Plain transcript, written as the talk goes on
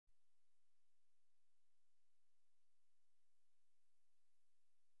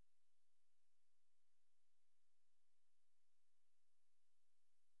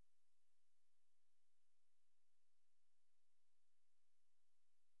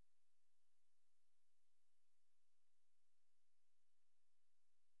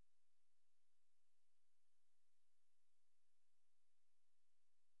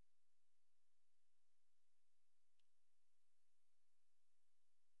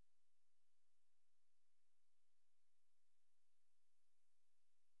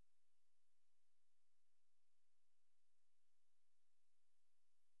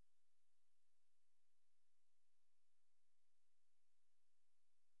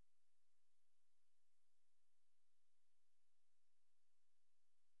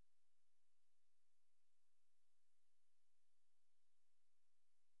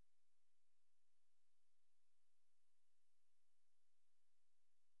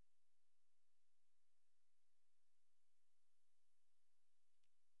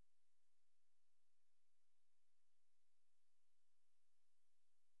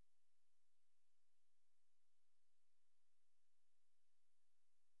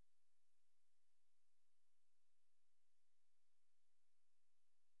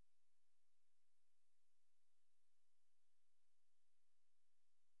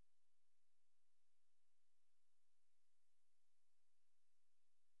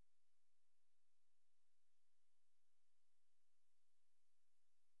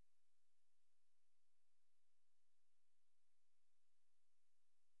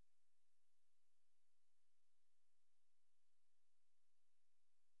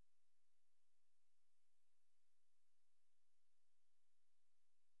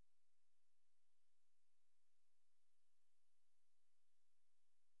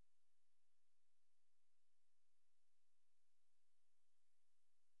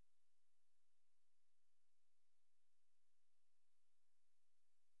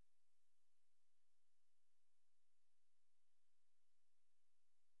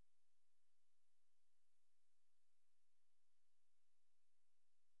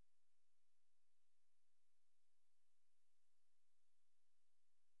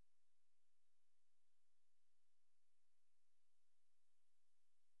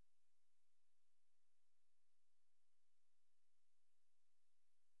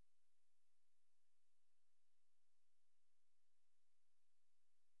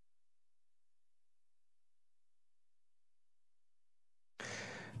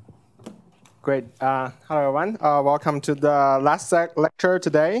Great. Hello, everyone. Welcome to the last lecture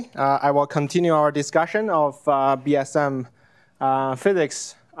today. I will continue our discussion of BSM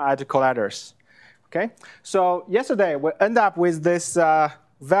physics at colliders. Okay. So yesterday we end up with this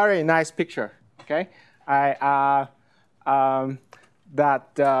very nice picture. Okay. It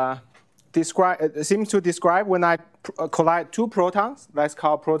seems to describe when I collide two protons. Let's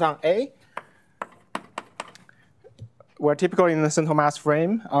call proton A. We're typically in the central mass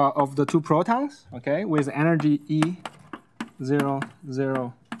frame of the two protons, okay, with energy E 0,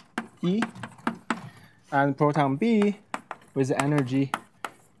 0, E, and proton B with energy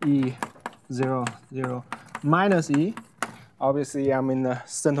E 0, 0, minus E. Obviously, I'm in the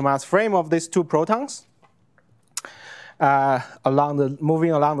central mass frame of these two protons,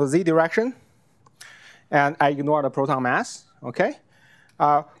 moving along the Z direction, and I ignore the proton mass. Okay,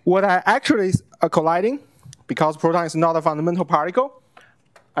 what I actually are colliding. Because proton is not a fundamental particle,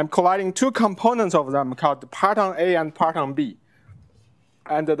 I'm colliding two components of them called parton A and parton B.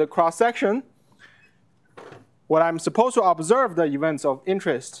 And the cross-section, what I'm supposed to observe the events of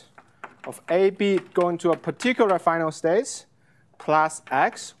interest of A, B going to a particular final state plus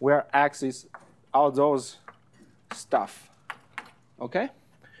X, where X is all those stuff. Okay?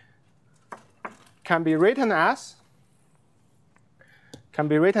 Can be written as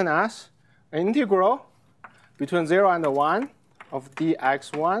an integral between 0 and 1 of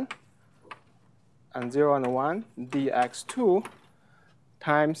dx1 and 0 and 1 dx2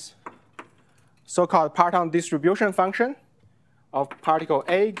 times so-called parton distribution function of particle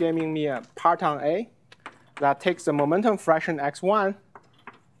A, giving me a parton A that takes the momentum fraction x1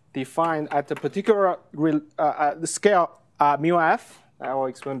 defined at the particular the scale mu f. I will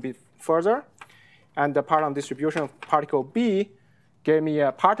explain a bit further. And the parton distribution of particle B gave me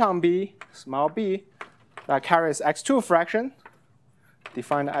a parton B, small b, that carries x2 fraction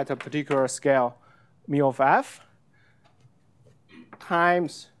defined at a particular scale mu of f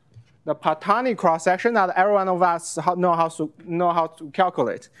times the partonic cross-section that every one of us know how to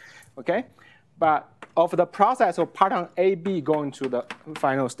calculate, okay? But of the process of parton AB going to the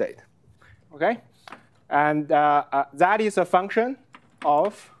final state, okay? And that is a function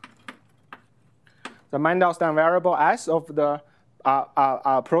of the Mandelstam variable S of the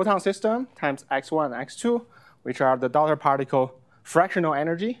proton system times x1 and x2, which are the daughter particle fractional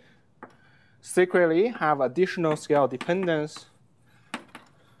energy, secretly have additional scale dependence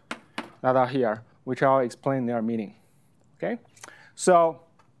that are here, which I'll explain their meaning. Okay, so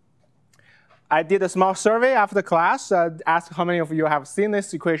I did a small survey after the class, asked how many of you have seen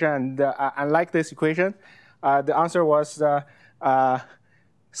this equation and like this equation. The answer was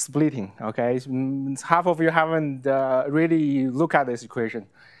splitting, okay? Half of you haven't really looked at this equation.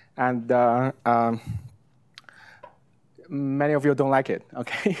 And many of you don't like it,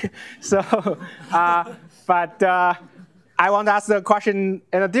 okay? So, but I want to ask the question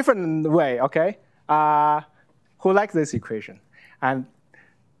in a different way, okay? Who likes this equation? And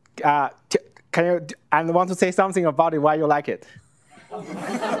want to say something about it, why you like it?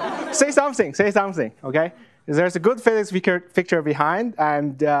 Say something, okay? There's a good physics picture behind,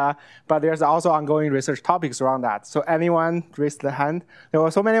 and but there's also ongoing research topics around that. So anyone raise the hand? There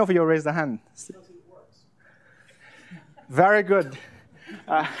were so many of you raise the hand. It works. Very good.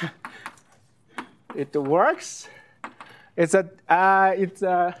 It works. It's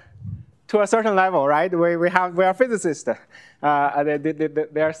to a certain level, right? We are physicists.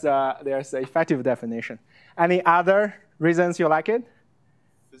 There's an effective definition. Any other reasons you like it?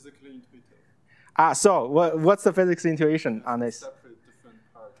 Physically intuitive. So what's the physics intuition on this? Separate different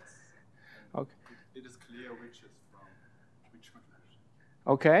parts. Okay. It is clear which is from which conclusion.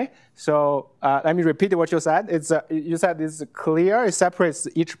 Okay. So let me repeat what you said. You said it's clear. It separates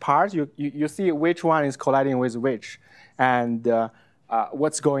each part. You see which one is colliding with which, and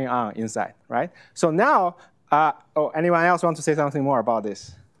what's going on inside, right? So now, anyone else want to say something more about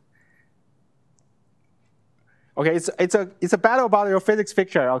this? Okay, it's a battle about your physics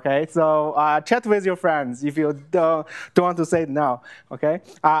picture. Okay, so chat with your friends if you don't want to say no. Okay,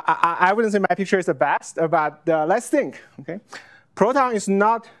 I wouldn't say my picture is the best, but let's think. Okay, proton is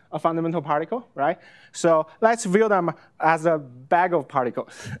not a fundamental particle, right? So let's view them as a bag of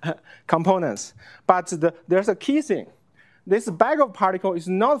particles, components. But there's a key thing. This bag of particles is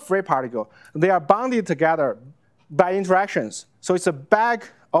not free particle. They are bonded together by interactions. So it's a bag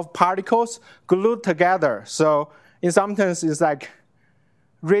of particles glued together. So in some sense, it's like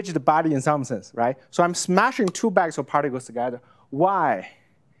rigid body in some sense, right? So I'm smashing two bags of particles together. Why?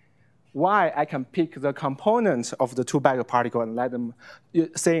 I can pick the components of the two bags of particles and let them,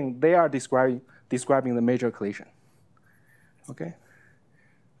 saying they are describing the major collision. Okay?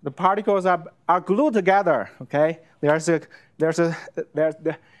 the particles are glued together. Okay,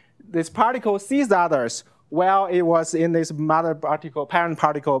 this particle sees the others while it was in this mother particle, parent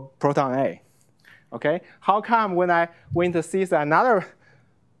particle, proton A. Okay, how come when I went to seize another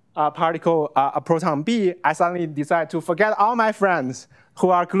particle, a proton B, I suddenly decide to forget all my friends who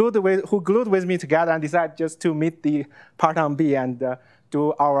glued with me together and decide just to meet the proton B and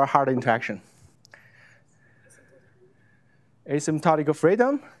do our hard interaction? Asymptotic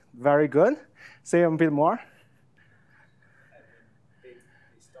freedom, very good. Say a bit more. They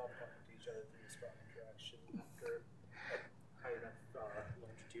stop talking to each other through the strong interaction after high enough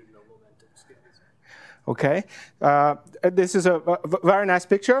longitudinal momentum scales. Okay, this is a very nice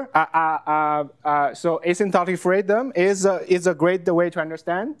picture. So asymptotic freedom is a great way to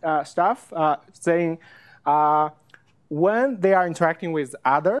understand stuff, saying when they are interacting with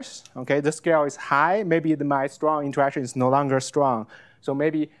others, okay, the scale is high, maybe my strong interaction is no longer strong. So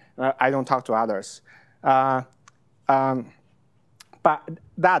maybe I don't talk to others. But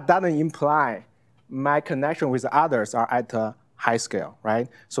that doesn't imply my connection with others are at a high scale, right?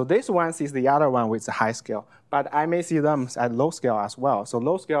 So this one sees the other one with a high scale, but I may see them at low scale as well. So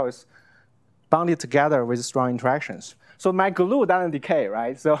low scale is bonded together with strong interactions. So my glue doesn't decay,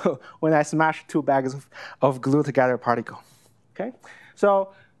 right? So when I smash two bags of glue together particle, okay?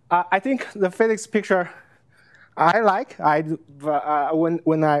 So I think the physics picture I like.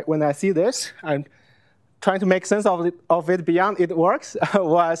 When I see this, I'm trying to make sense of it beyond it works.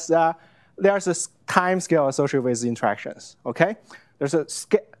 Was there's a time scale associated with interactions? Okay,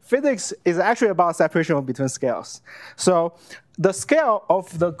 physics is actually about separation between scales. So the scale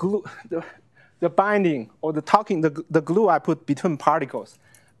of the glue, the binding or the glue I put between particles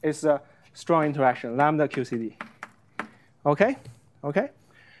is a strong interaction, lambda QCD. Okay, okay.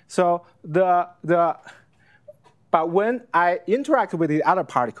 So but when I interact with the other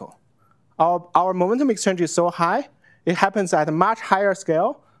particle, our momentum exchange is so high, it happens at a much higher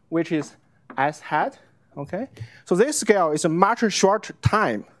scale, which is S hat. Okay, so this scale is a much short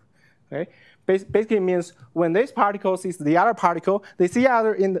time. Okay, basically means when this particle sees the other particle, they see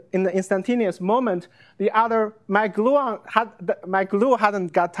other in the instantaneous moment. My glue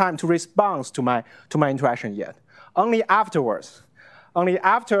hadn't got time to respond to my interaction yet. Only afterwards, only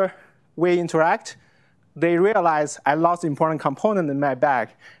after we interact, they realize I lost important component in my bag,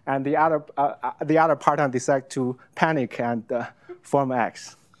 and the other partner decide to panic and form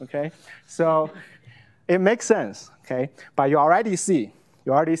X. Okay, so it makes sense. Okay, but you already see.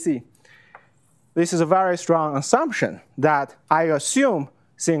 This is a very strong assumption that I assume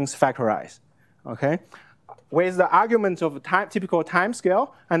things factorize. Okay, with the argument of typical time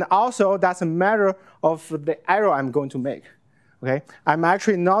scale, and also that's a matter of the error I'm going to make. Okay, I'm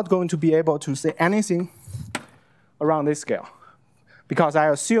actually not going to be able to say anything around this scale because I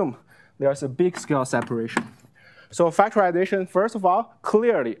assume there's a big scale separation. So factorization, first of all,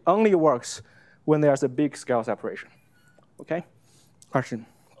 clearly only works when there's a big scale separation. Okay, question?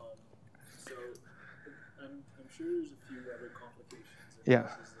 So I'm sure there's a few other complications. Yeah.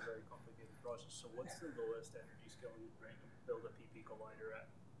 This is a very complicated process. So what's the lowest energy scale you bring to build a PP collider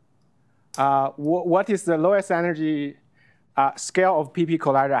at? What is the lowest energy scale of PP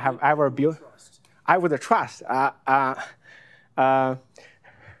collider I have ever built? I would trust. I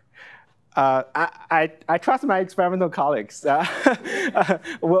trust my experimental colleagues.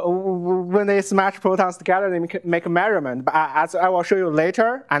 When they smash protons together, they make a measurement. But as I will show you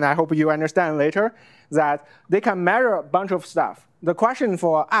later, and I hope you understand later, that they can measure a bunch of stuff. The question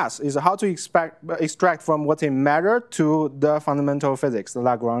for us is how to extract from what they measure to the fundamental physics, the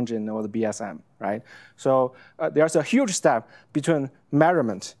Lagrangian or the BSM, right? So there's a huge step between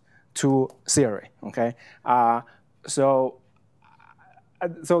measurement to theory, okay? So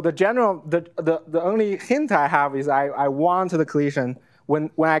the only hint I have is I want the collision.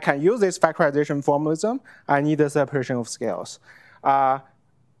 When I can use this factorization formalism, I need a separation of scales.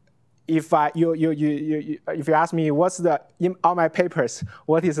 If you ask me what's in all my papers,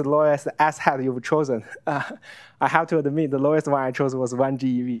 what is the lowest S hat you've chosen? I have to admit the lowest one I chose was 1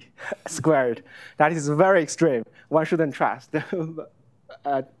 GeV squared. That is very extreme. One shouldn't trust.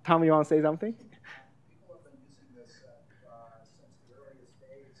 Tom, you want to say something? People have been using this since the earliest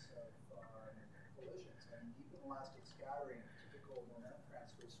days of collisions, and even elastic scattering, typical momentum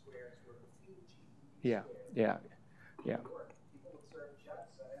transfer squares were a few GeV Yeah. People observe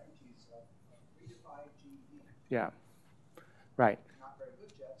jets at energies of 3 to 5 GeV. Yeah. Right. Not very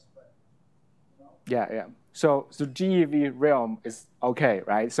good jets, but you know. Yeah. So GeV realm is okay,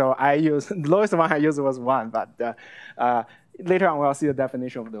 right? So the lowest one I used was 1, but later on we'll see the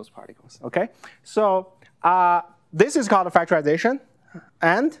definition of those particles. Okay. So this is called factorization.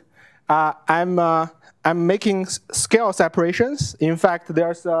 and I'm making scale separations. In fact,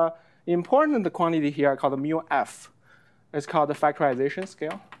 there's an important quantity here called mu f. It's called the factorization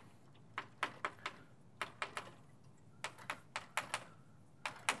scale.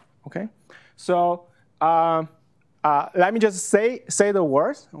 Okay, so let me just say the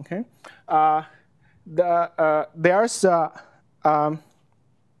words. Okay, there's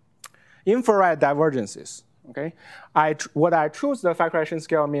infrared divergences. Okay, what I choose the factorization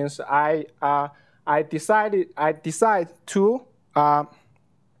scale means I decide to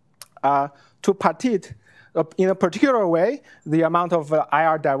partite in a particular way the amount of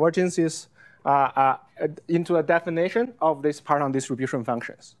IR divergences into a definition of this Parton distribution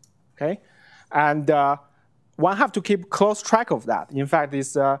functions. Okay, and one have to keep close track of that. In fact,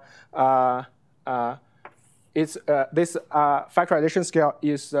 this factorization scale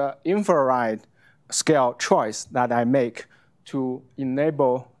is infrared scale choice that I make to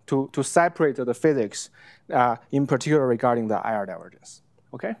enable to separate the physics, in particular regarding the IR divergence.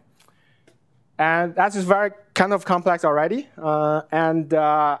 Okay, and that is very kind of complex already. And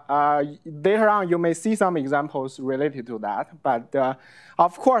later on, you may see some examples related to that. But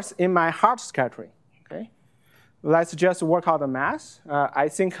of course, in my hard scattering, okay, let's just work out the math. I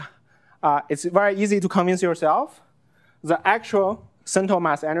think it's very easy to convince yourself. The actual central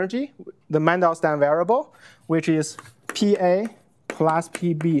mass energy, the Mandel-Stein variable, which is PA plus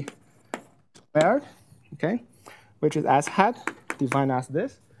PB squared, okay, which is S hat, defined as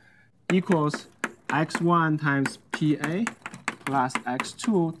this, equals x1 times PA plus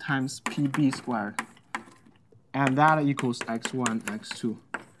x2 times PB squared. And that equals x1, x2,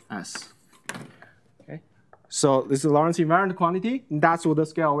 S. Okay. So this is Lorentz invariant quantity. And that's what the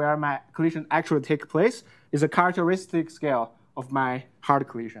scale where my collision actually takes place is a characteristic scale of my hard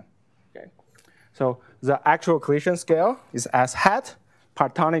collision. Okay. So the actual collision scale is S hat,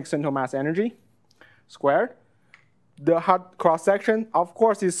 partonic central mass energy, squared. The hard cross section, of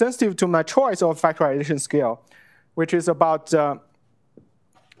course, is sensitive to my choice of factorization scale, which is about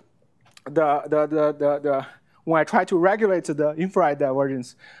when I try to regulate the infrared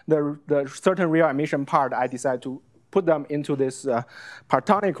divergence, the certain real emission part, I decide to put them into this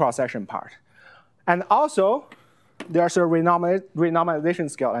partonic cross section part. And also, there's a renormalization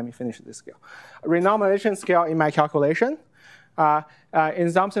scale. Let me finish this scale. Renormalization scale in my calculation.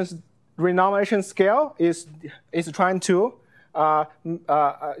 In some sense, renormalization scale is trying to, in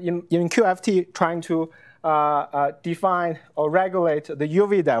QFT, trying to define or regulate the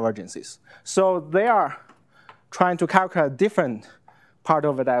UV divergences. So they are trying to calculate different part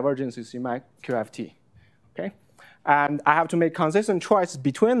of the divergences in my QFT. Okay? And I have to make consistent choice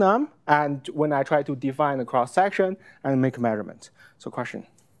between them and when I try to define the cross-section and make measurement. So question?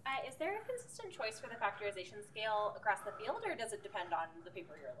 Is there a consistent choice for the factorization scale across the field, or does it depend on the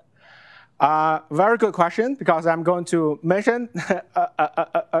paper you're looking at? Very good question, because I'm going to mention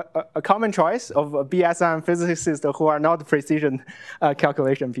a common choice of BSM physicists who are not precision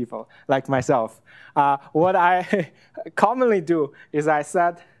calculation people, like myself. What I commonly do is I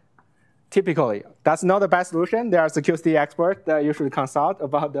said, typically, that's not the best solution. There's a QC expert that you should consult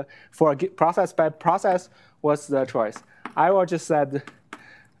about for process by process, what's the choice. I will just said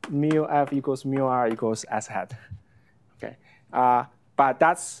mu f equals mu r equals s hat. Okay, but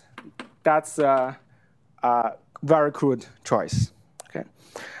that's a very crude choice. Okay,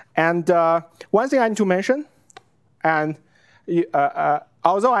 and one thing I need to mention, and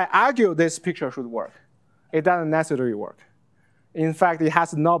although I argue this picture should work, it doesn't necessarily work. In fact, it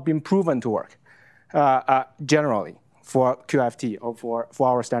has not been proven to work generally for QFT or for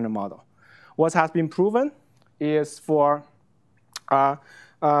our standard model. What has been proven is for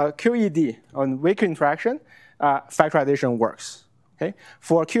QED, on weak interaction, factorization works. Okay?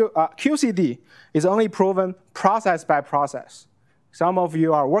 For QCD, it's only proven process by process. Some of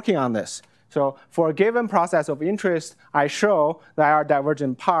you are working on this. So for a given process of interest, I show the IR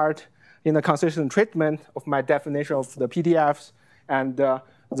divergent part in the consistent treatment of my definition of the PDFs, and the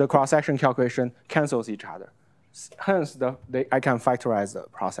cross-section calculation cancels each other. Hence, I can factorize the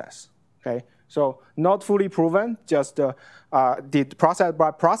process. Okay? So not fully proven, just did process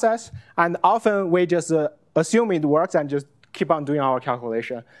by process. And often we just assume it works and just keep on doing our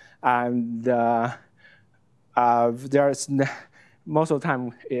calculation. And there's most of the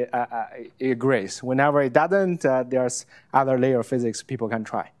time it agrees. Whenever it doesn't, there's other layer of physics people can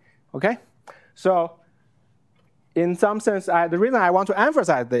try. Okay? So in some sense, the reason I want to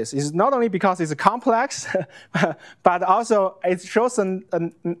emphasize this is not only because it's complex, but also it shows in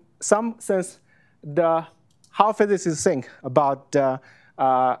some sense how physicists think about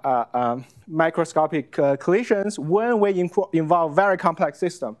microscopic collisions when we involve very complex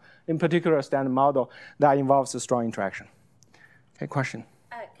system, in particular a standard model that involves a strong interaction. Okay, question?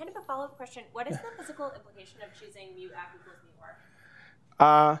 Kind of a follow-up question. What is the physical implication of choosing mu f equals mu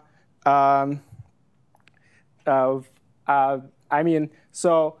r? I mean,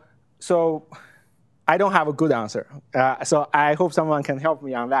 so I don't have a good answer. So I hope someone can help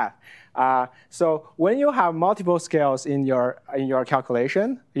me on that. So when you have multiple scales in your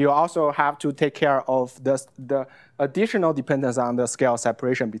calculation, you also have to take care of the additional dependence on the scale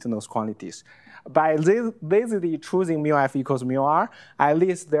separation between those quantities. By lazily choosing mu f equals mu r, at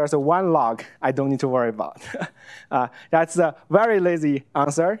least there's a one log I don't need to worry about. That's a very lazy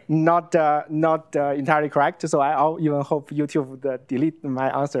answer, not entirely correct. So I'll even hope YouTube would delete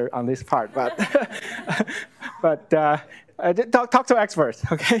my answer on this part. But talk to experts,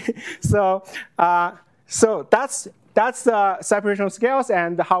 okay? So that's the separation of scales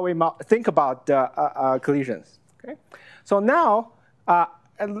and how we think about collisions. Okay. So now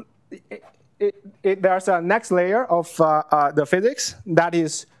there's a next layer of the physics. That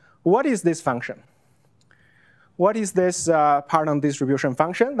is, what is this function? What is this Parton distribution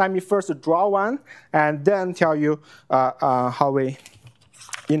function? Let me first draw one and then tell you how we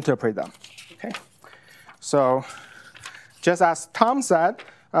interpret them. Okay. So just as Tom said,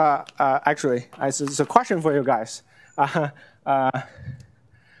 actually, it's a question for you guys.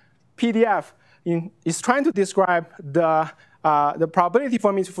 PDF is trying to describe the probability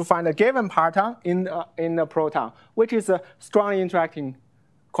for me to find a given parton in a proton, which is a strongly interacting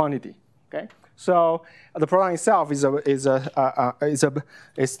quantity. Okay, so the proton itself is a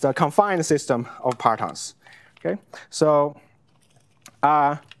confined system of partons. Okay, so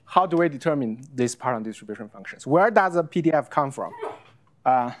how do we determine these Parton distribution functions? Where does the PDF come from?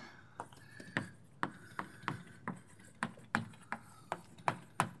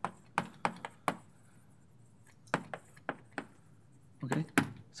 Okay,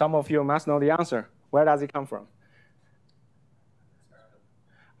 some of you must know the answer. Where does it come from?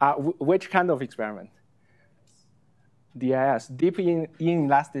 Which kind of experiment? DIS, deep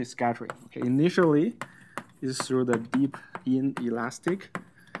inelastic scattering. Okay, initially, is through the deep inelastic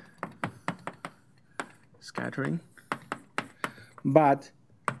scattering. But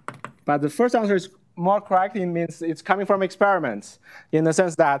the first answer is more correct. It means it's coming from experiments, in the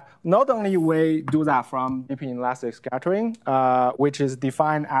sense that not only we do that from deep inelastic scattering, which is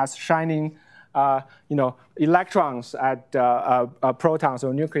defined as shining electrons at protons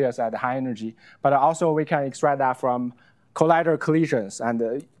or nucleus at high energy, but also we can extract that from collider collisions.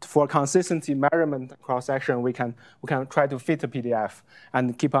 And for consistency measurement cross-section, we can try to fit the PDF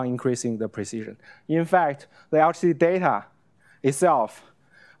and keep on increasing the precision. In fact, the LHC data itself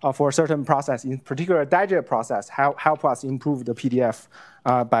for certain process, in particular digit process, help us improve the PDF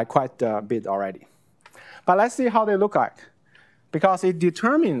by quite a bit already. But let's see how they look like, because it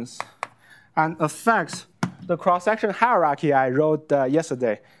determines and affects the cross-section hierarchy I wrote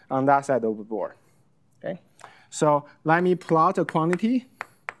yesterday on that side of the board. Okay, so let me plot a quantity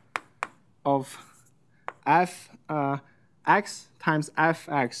of f x times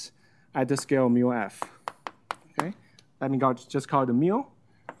fx at the scale mu f. Okay, let me just call it the mu.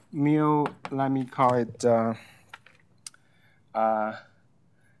 Mu, let me call it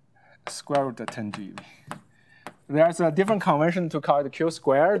square root of 10 GeV. There's a different convention to call it Q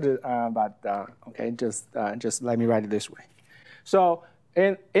squared, but okay, just let me write it this way. So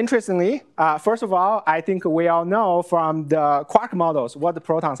interestingly, first of all, I think we all know from the quark models what the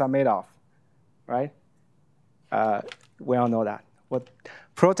protons are made of, right? We all know that. What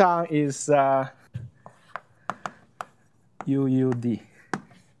proton is UUD,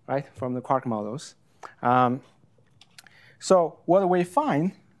 right, from the quark models. So what we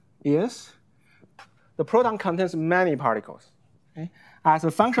find is the proton contains many particles. Okay? As a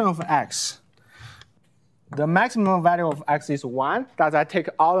function of x, the maximum value of x is 1. That I take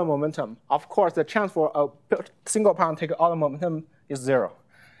all the momentum. Of course, the chance for a single proton to take all the momentum is 0.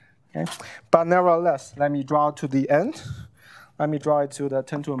 Okay? But nevertheless, let me draw to the end. Let me draw it to the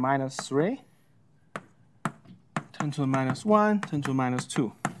 10 to the minus 3, 10 to the minus 1, 10 to the minus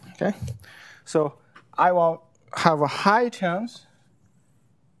 2. Okay? So I will have a high chance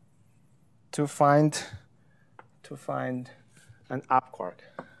to find an up quark.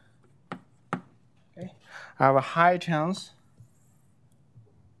 Okay? I have a high chance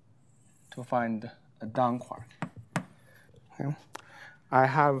to find a down quark. Okay? I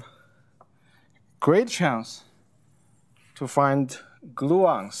have great chance to find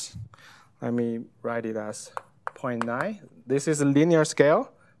gluons. Let me write it as 0.9. This is a linear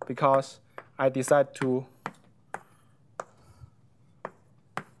scale because I decide to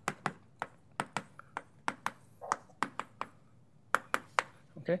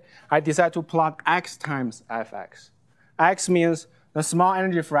Okay, I decide to plot x times fx. X means the small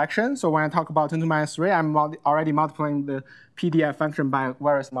energy fraction. So when I talk about 10 to the minus 3, I'm already multiplying the PDF function by a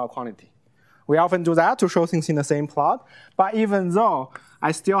very small quantity. We often do that to show things in the same plot. But even though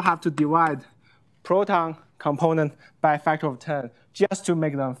I still have to divide proton component by a factor of 10 just to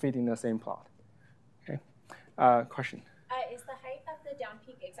make them fit in the same plot. Okay, question? Is the height of the down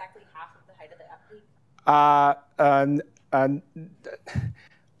peak exactly half of the height of the up peak?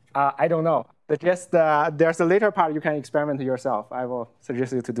 I don't know. There's a later part you can experiment yourself. I will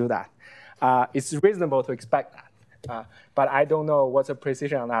suggest you to do that. It's reasonable to expect that. But I don't know what's the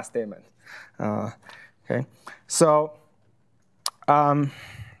precision on that statement. Okay, so and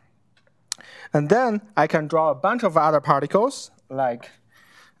then I can draw a bunch of other particles, like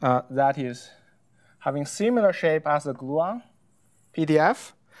that is having similar shape as the gluon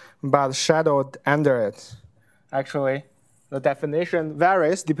PDF, but shadowed under it. Actually, the definition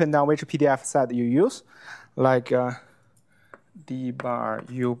varies depending on which PDF set you use, like D bar,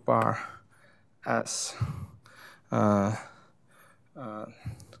 U bar, S,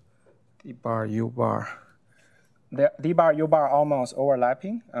 D bar, U bar. The D bar, U bar almost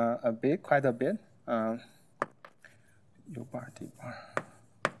overlapping a bit, quite a bit. U bar, D bar,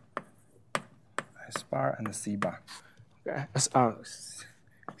 S bar, and C bar. Okay.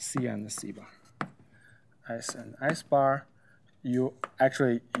 C and C bar. S and S bar. U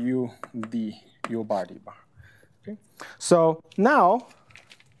D, U bar, D bar. Okay. So now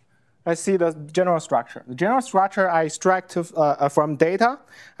let's see the general structure. The general structure I extract from data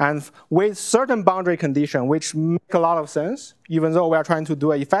and with certain boundary condition, which make a lot of sense, even though we are trying to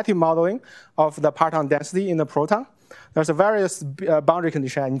do an effective modeling of the parton density in the proton. There's a various boundary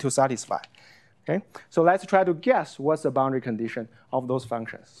condition I need to satisfy. Okay. So let's try to guess what's the boundary condition of those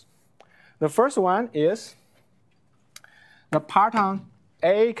functions. The first one is the parton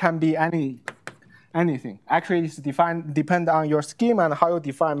A can be anything. Actually, it's depend on your schema and how you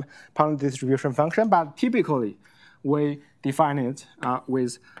define parton distribution function. But typically, we define it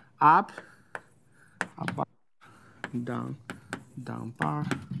with up bar, down bar,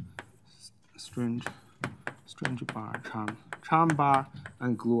 strange bar, charm bar,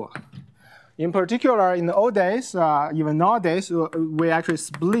 and gluon. In particular, in the old days, even nowadays, we actually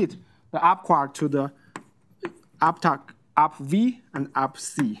split the up quark to the up V and up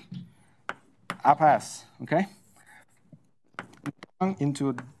C, up S, okay? Down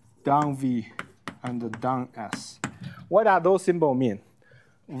into down V and down S. What do those symbols mean?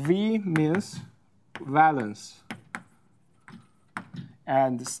 V means valence,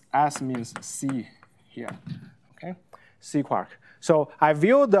 and S means C here, okay? C quark. So I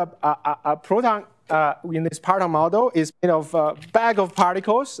view the a proton in this parton model is made of a bag of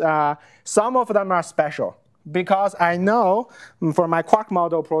particles. Some of them are special, because I know for my quark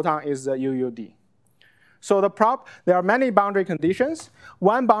model, proton is UUD. So there are many boundary conditions.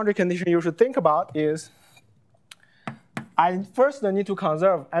 One boundary condition you should think about is I first need to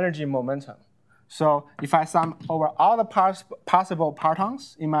conserve energy momentum. So if I sum over all the possible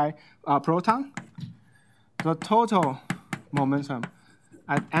partons in my proton, the total momentum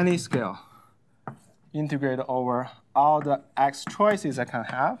at any scale integrate over all the x choices I can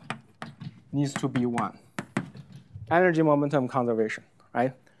have needs to be 1. Energy momentum conservation,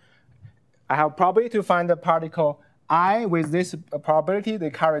 right? I have probability to find the particle I with this probability, they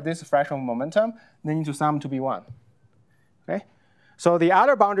carry this fraction of momentum, they need to sum to be 1. Okay? So the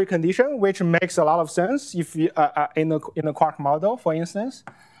other boundary condition, which makes a lot of sense if you, in the quark model, for instance,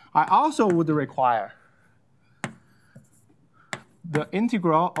 I also would require the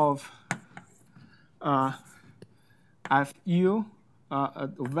integral of Fu,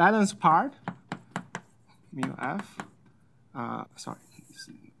 valence part, mu F, sorry, this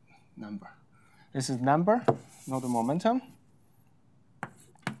is number. This is number, not the momentum,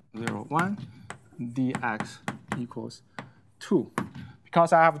 0, 1, dx equals 2.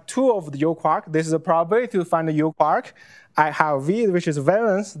 Because I have 2 of the U quark, this is a probability to find the U quark. I have V, which is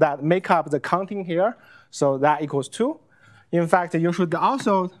valence, that make up the counting here, so that equals 2. In fact, you should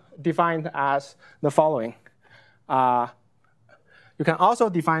also define it as the following. You can also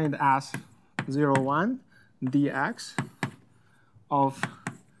define it as 0, 1 dx of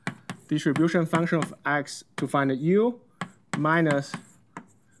distribution function of x to find the U minus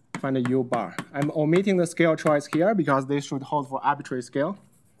find the U bar. I'm omitting the scale choice here because they should hold for arbitrary scale.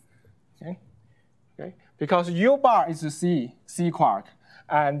 Okay? Okay? Because U bar is a C quark.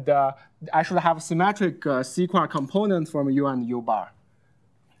 And I should have symmetric C quark components from U and U bar.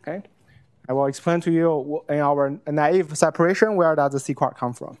 Okay? I will explain to you in our naive separation where does the C quark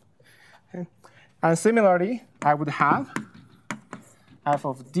come from. Okay? And similarly, I would have f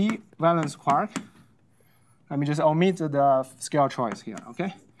of d valence quark. Let me just omit the scale choice here,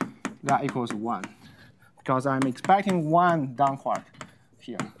 okay? That equals 1, because I'm expecting 1 down quark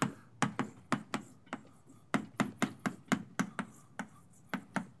here.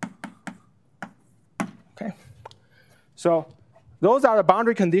 Okay. So those are the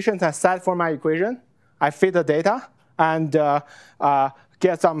boundary conditions I set for my equation. I fit the data and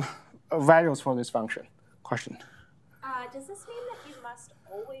get some values for this function. Question? Does this mean that you must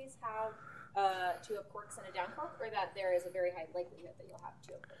always have 2 up quarks and a down quark, or that there is a very high likelihood that you'll have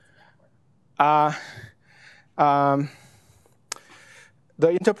 2 up quarks and a down quark? The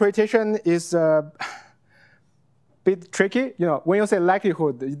interpretation is a bit tricky. You know, when you say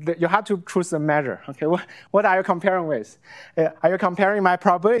likelihood, you have to choose a measure. Okay, what are you comparing with? Are you comparing my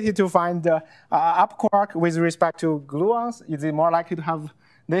probability to find the up quark with respect to gluons? Is it more likely to have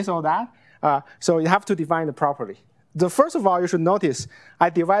this or that? So you have to define the property. First of all, you should notice I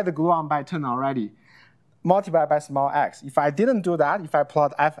divide the gluon by 10 already, multiplied by small x. If I didn't do that, if I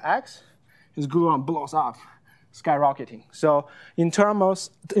plot fx, this gluon blows up, skyrocketing. So in terms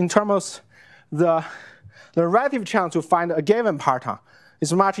of the relative chance to find a given parton,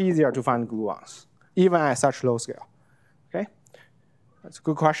 it's much easier to find gluons, even at such low scale. Okay, that's a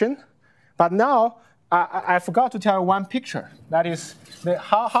good question. But now I forgot to tell you one picture. That is,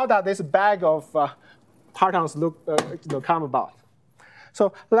 how does this bag of partons come about?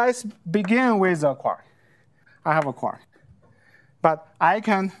 So let's begin with a quark. I have a quark, but I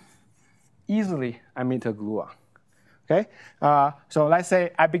can easily emit a gluon. Okay, so let's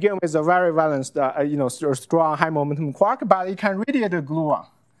say I begin with a very balanced, strong high momentum quark, but it can radiate a gluon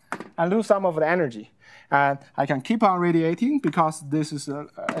and lose some of the energy. And I can keep on radiating because this is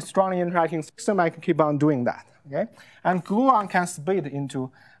a strongly interacting system. I can keep on doing that. Okay, and gluon can split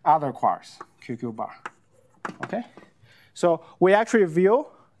into other quarks, QQ bar. Okay, so we actually view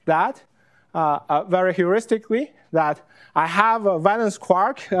that very heuristically that I have a valence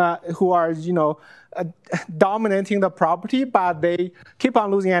quark who are dominating the property, but they keep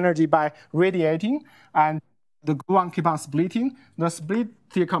on losing energy by radiating, and the gluon keep on splitting. The split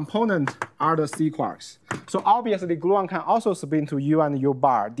component are the C quarks. So obviously, gluon can also split into U and U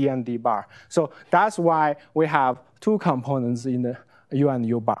bar, D and D bar. So that's why we have 2 components in the U and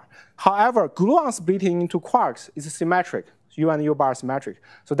U bar. However, gluon splitting into quarks is symmetric. U and U bar symmetric.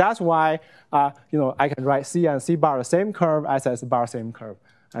 So that's why I can write C and C bar the same curve, SS bar same curve,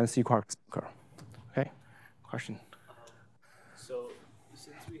 and C quark same curve. Okay, question? So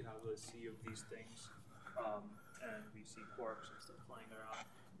since we have a sea of these things, and we see quarks and stuff flying around,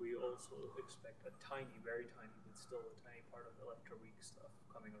 we also expect a tiny, very tiny, but still a tiny part of electroweak stuff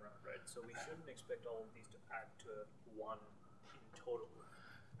coming around, right? So we shouldn't expect all of these to add to 1 in total,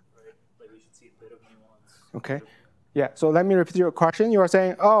 right? Like we should see a bit of nuance. Okay. Yeah, so let me repeat your question. You are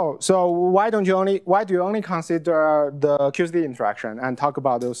saying, oh, so why do you only consider the QCD interaction and talk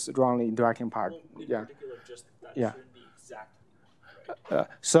about those strongly interacting part? Well, in particular, just that shouldn't be exactly right.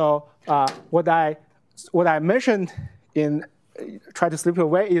 So what I mentioned in try to slip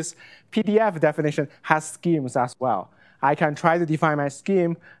away is PDF definition has schemes as well. I can try to define my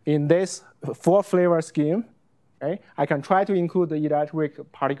scheme in this 4-flavor scheme. Okay? I can try to include the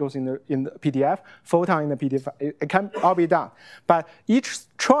electric particles in the PDF, photon in the PDF. It can all be done. But each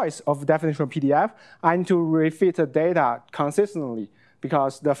choice of definition of PDF, I need to refit the data consistently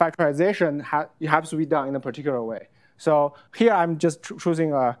because the factorization has to be done in a particular way. So here I'm just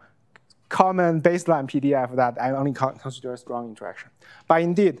choosing a common baseline PDF that I only consider a strong interaction. But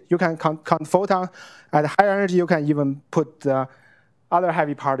indeed, you can count photon at higher energy. You can even put other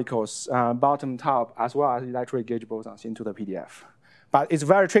heavy particles, bottom, top, as well as electric gauge bosons into the PDF. But it's a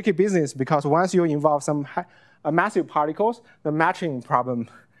very tricky business because once you involve some massive particles, the matching problem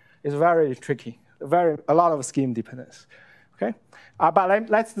is very tricky, a lot of scheme dependence. Okay? But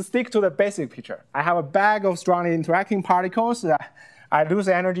let's stick to the basic picture. I have a bag of strongly interacting particles. I lose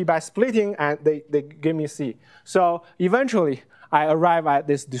energy by splitting, and they give me C. So eventually, I arrive at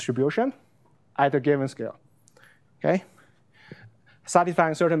this distribution at a given scale. Okay?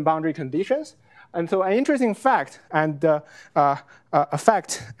 Satisfying certain boundary conditions. And so an interesting fact and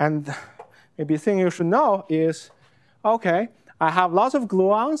maybe thing you should know is, okay, I have lots of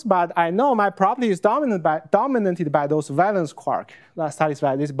gluons, but I know my property is dominated by those valence quark that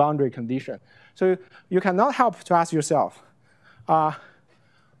satisfy this boundary condition. So you cannot help to ask yourself, how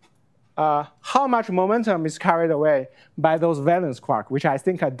much momentum is carried away by those valence quark, which I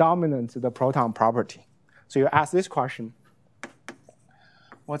think are dominant to the proton property. So you ask this question.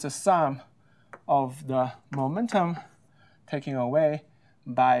 What's the sum of the momentum taken away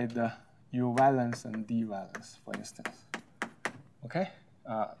by the U valence and D valence, for instance? Okay,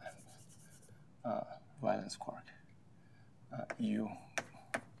 valence quark, U.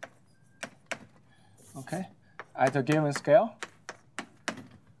 Okay, at a given scale.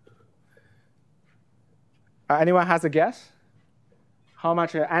 Anyone has a guess? How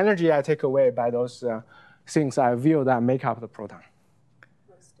much energy I take away by those things I view that make up the proton?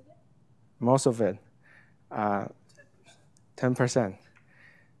 Most of it. 10%.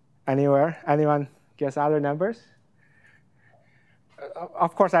 Anywhere? Anyone guess other numbers?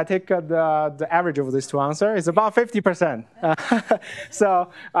 Of course, I take the average of these two answers. It's about 50%.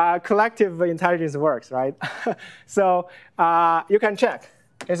 So collective intelligence works, right? So you can check.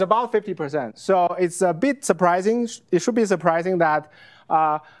 It's about 50%. So it's a bit surprising. It should be surprising that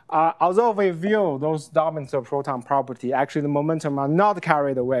although we view those dominant of proton property, actually the momentum are not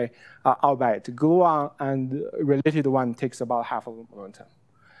carried away out by it. Gluon and related one takes about half of the momentum.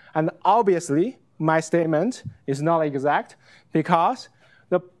 And obviously, my statement is not exact because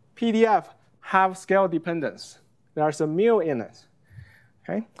the PDF have scale dependence. There's a mu in it.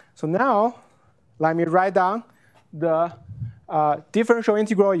 Okay? So now, let me write down the differential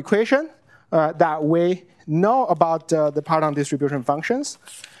integral equation that we know about the parton distribution functions,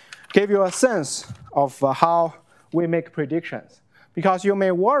 give you a sense of how we make predictions. Because you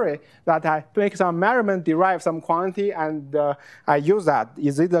may worry that I make some measurement, derive some quantity, and I use that.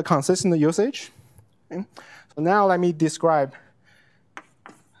 Is it a consistent usage? Okay. So now let me describe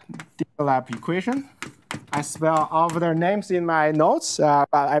the lab equation. I spell all of their names in my notes, but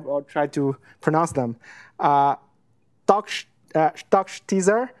I will try to pronounce them.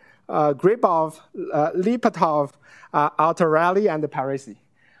 Stockstizer, Gribov, Lipatov, Altarelli, and Parisi.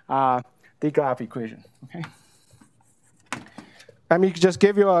 Diglab equation. Okay. Let me just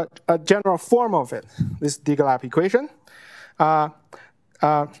give you a general form of it, this Diglab equation.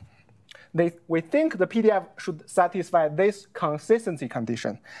 We think the PDF should satisfy this consistency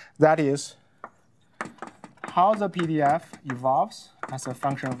condition. That is, how the PDF evolves as a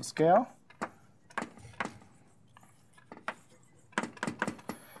function of scale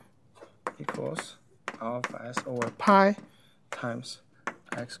equals alpha s over pi times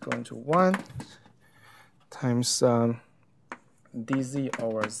x going to 1 times dz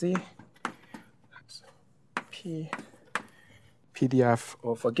over z, that's PDF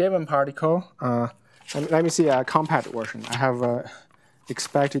of a given particle. Let me see a compact version. I have I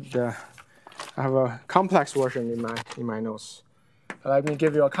have a complex version in my notes. Let me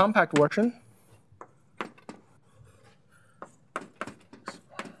give you a compact version.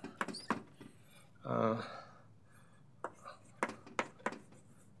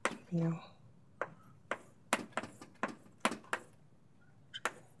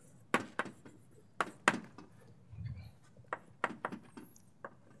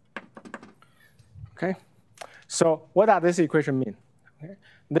 Okay, so what does this equation mean? Okay.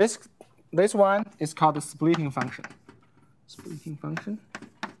 This one is called the splitting function. Splitting function.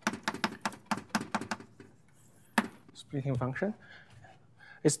 Splitting function.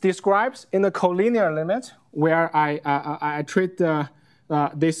 It describes in the collinear limit where I treat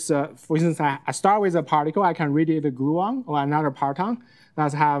this, for instance, I start with a particle, I can radiate a gluon or another parton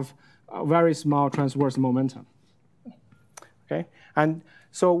that have a very small transverse momentum. Okay, and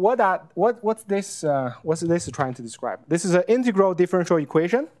so what's this trying to describe? This is an integral differential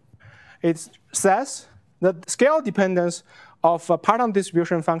equation. It says the scale dependence of a parton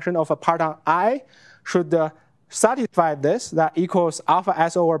distribution function of a parton I should satisfy this, that equals alpha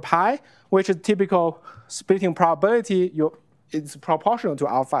s over pi, which is typical splitting probability. It's proportional to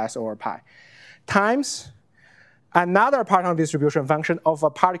alpha s over pi, times another parton distribution function of a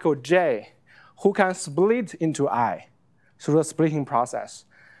particle j, who can split into I through the splitting process.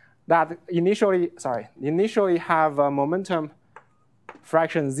 That initially have a momentum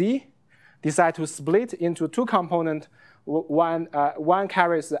fraction z, decide to split into two components. One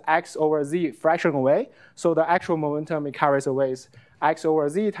carries x over z fraction away, so the actual momentum it carries away is x over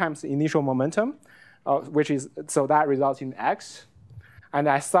z times the initial momentum, so that results in x, and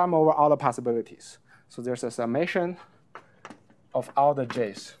I sum over all the possibilities. So there's a summation of all the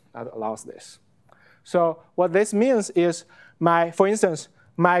j's that allows this. So what this means is for instance,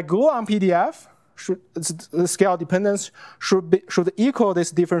 my gluon PDF the scale dependence should equal this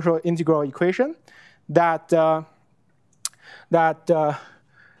differential integral equation that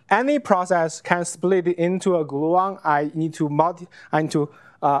any process can split into a gluon. I need to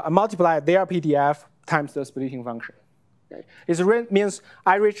multiply their PDF times the splitting function. Okay. It means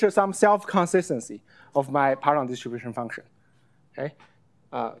I reach some self-consistency of my parton distribution function. Okay.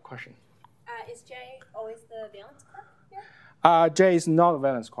 Question. Is J always the valence quark here? J is not a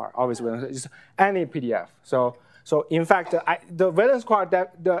valence quark, always valence. It's any PDF. So So in fact, the valence quark,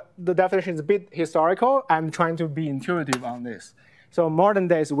 the definition is a bit historical. I'm trying to be intuitive on this. So modern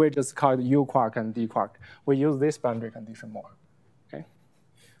days, we just call it U quark and D quark. We use this boundary condition more.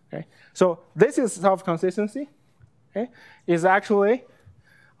 Okay. So this is self-consistency. Okay. It's actually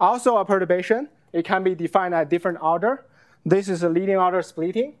also a perturbation. It can be defined at different order. This is a leading order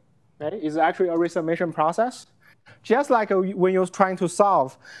splitting. Okay. It's actually a resummation process. Just like when you're trying to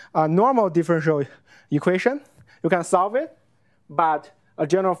solve a normal differential equation, you can solve it, but a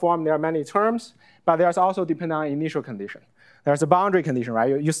general form, there are many terms, but there's also depending on initial condition. There's a boundary condition,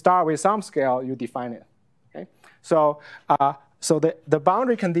 right? You start with some scale, you define it. Okay? So the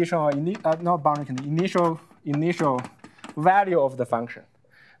boundary condition, or not boundary condition, initial value of the function,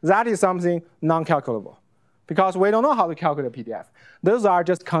 that is something non-calculable, because we don't know how to calculate PDF. Those are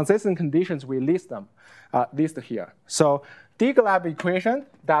just consistent conditions. We list them, listed here. So Diglab equation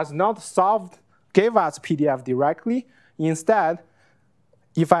does not give us PDF directly. Instead,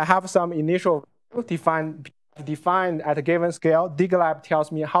 if I have some initial value defined at a given scale, Diglab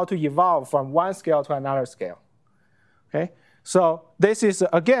tells me how to evolve from one scale to another scale. Okay, so this is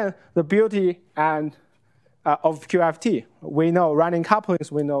again the beauty of QFT. We know running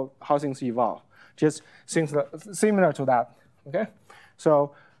couplings. We know how things evolve. Just things similar to that. Okay,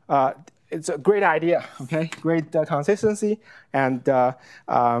 so it's a great idea. Okay, great consistency and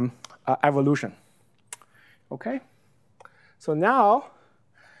evolution. Okay, so now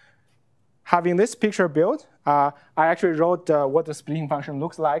having this picture built, I actually wrote what the splitting function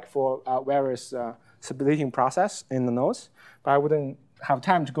looks like for various splitting process in the nodes, but I wouldn't have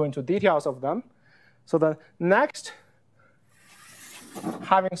time to go into details of them. So the next,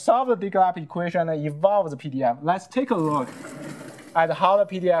 having solved the Diglab equation and evolved the PDF, let's take a look at how the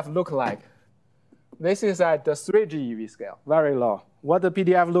PDF look like. This is at the 3 GeV scale, very low. What the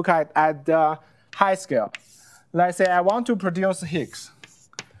PDF look at the high scale? Let's say I want to produce Higgs,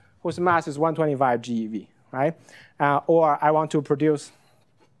 whose mass is 125 GeV, right? Or I want to produce,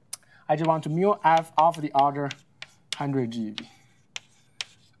 I just want to mu F of the order 100 GeV.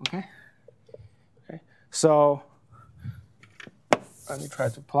 Okay? Okay. So let me try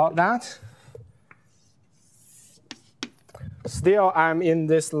to plot that. Still, I'm in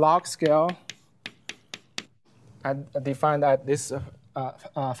this log scale. I defined at this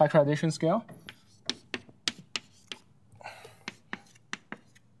factorization scale.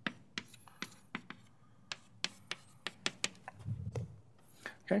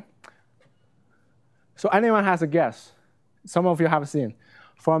 Okay. So anyone has a guess? Some of you have seen.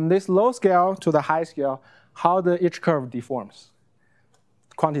 From this low scale to the high scale, how the H curve deforms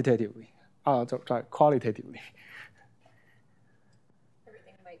quantitatively, qualitatively.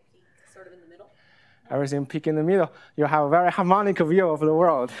 Everything might peak sort of in the middle. Everything peak in the middle. You have a very harmonic view of the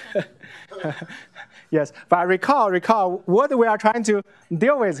world. Yes, but recall what we are trying to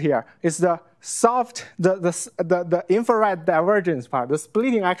deal with here is the the infrared divergence part. The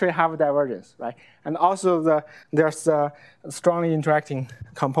splitting actually have divergence, right? And also there's a strongly interacting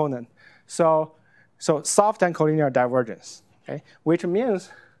component. So soft and collinear divergence, okay? Which means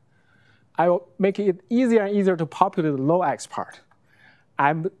I will make it easier and easier to populate the low X part.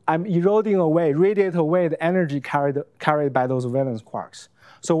 I'm eroding away, radiate away the energy carried by those valence quarks.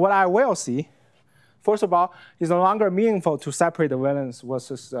 So what I will see, first of all, it's no longer meaningful to separate the valence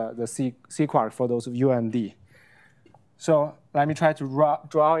versus the C quark for those of U and D. So let me try to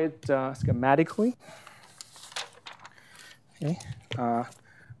draw it schematically. Okay.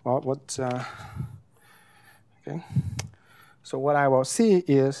 Okay. So what I will see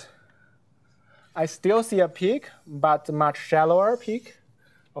is I still see a peak, but a much shallower peak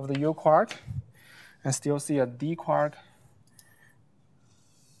of the U quark. I still see a D quark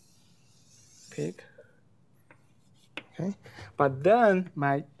peak. Okay, but then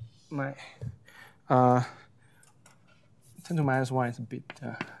my 10 to minus 1 is a bit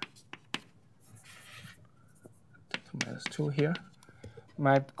 10 to minus 2 here.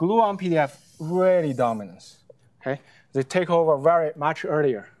 My gluon PDF really dominates. Okay, they take over very much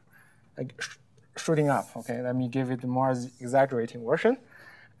earlier, like shooting up. Okay, let me give it a more exaggerating version,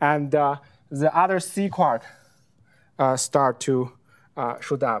 and the other C quark start to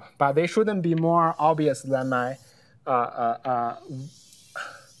shoot up, but they shouldn't be more obvious than my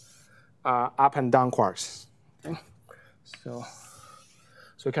up and down quarks. Okay. So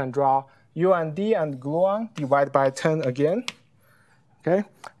you can draw U and D and gluon divided by 10 again. Okay,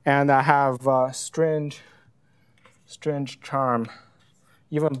 and I have strange charm.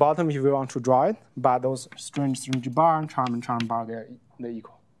 Even bottom if you want to draw it, but those strange bar and charm bar they're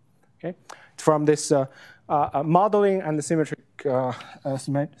equal. Okay, from this modeling and the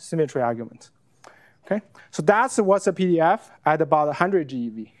symmetry argument. Okay, so that's what's a PDF at about 100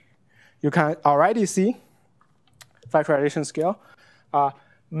 GeV. You can already see factorization scale.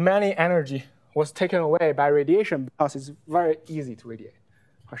 Many energy was taken away by radiation because it's very easy to radiate.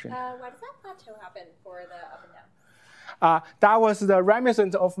 Question? Why does that plateau happen for the up and down? That was the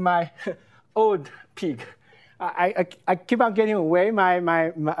reminiscent of my old peak. I keep on getting away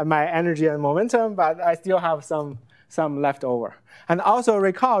my energy and momentum, but I still have some left over. And also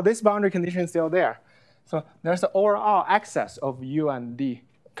recall this boundary condition is still there. So there's the overall excess of U and D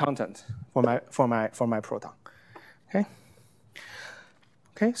content for my proton. Okay.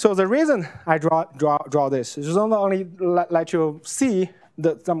 Okay. So the reason I draw this is not only let you see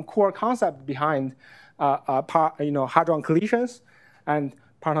some core concept behind hadron collisions and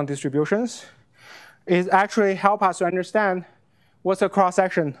parton distributions, is actually help us to understand what's the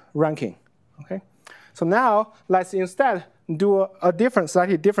cross-section ranking. Okay. So now let's instead do a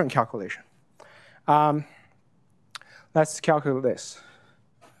slightly different calculation. Let's calculate this.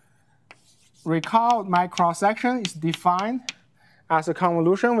 Recall my cross-section is defined as a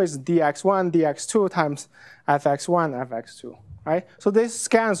convolution with dx1, dx2 times fx1, fx2. Right? So this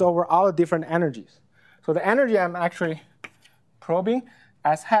scans over all the different energies. So the energy I'm actually probing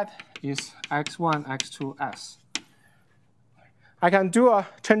as hat is x1, x2, s. I can do a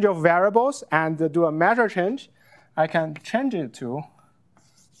change of variables and do a measure change. I can change it to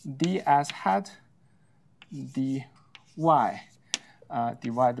d s hat dy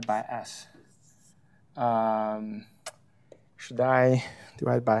divided by s. Should I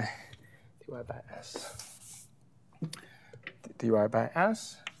divide by s? Divided by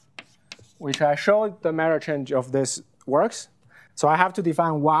s, which I showed the measure change of this works. So I have to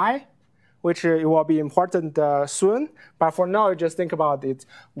define y, which it will be important soon. But for now, just think about it.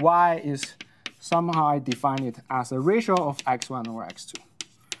 Y is somehow I define it as a ratio of x1 over x2.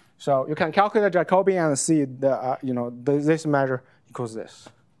 So you can calculate the Jacobian and see this measure equals this.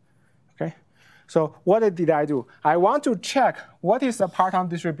 Okay. So what did I do? I want to check what is the parton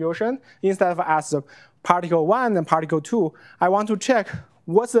distribution instead of as the particle 1 and particle 2. I want to check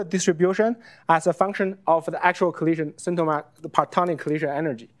what's the distribution as a function of the actual collision, the partonic collision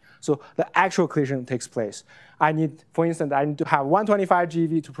energy. So the actual collision takes place. For instance, I need to have 125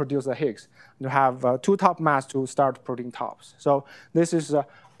 GeV to produce a Higgs, to have 2 top mass to start putting tops. So this is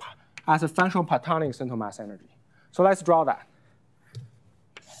as a function of partonic central mass energy. So let's draw that.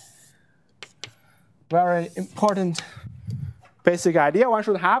 Very important basic idea one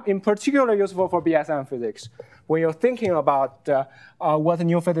should have, in particular useful for BSM physics. When you're thinking about what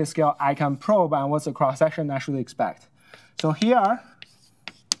new physics scale I can probe and what's the cross-section I should expect. So here,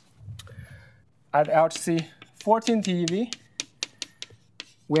 at LHC 14 TeV,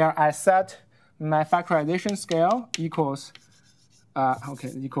 where I set my factorization scale equals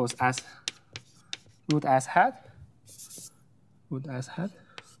s root s hat.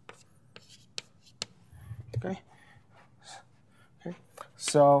 Okay.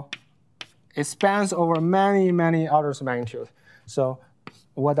 So it spans over many orders of magnitude. So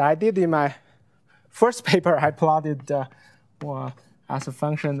what I did in my first paper, I plotted as a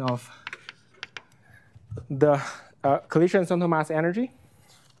function of the collision central mass energy,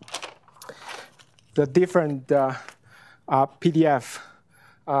 the different PDF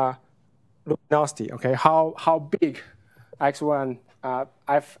luminosity. Okay, how big x1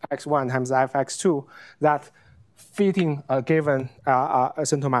 fx1 times fx2 that fitting a given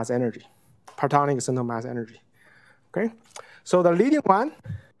central mass energy, partonic central mass energy. Okay, so the leading one,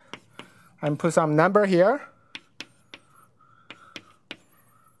 I'm put some number here.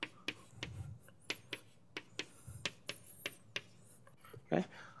 Okay.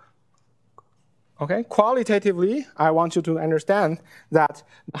 Okay. Qualitatively, I want you to understand that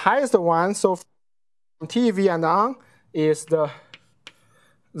the highest one, so from TeV and on, is the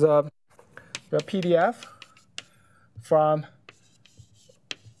PDF from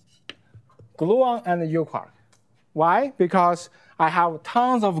gluon and U quark. Why? Because I have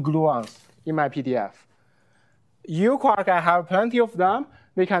tons of gluons in my PDF. U quark, I have plenty of them.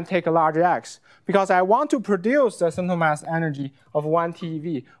 We can take a large x. Because I want to produce the central mass energy of 1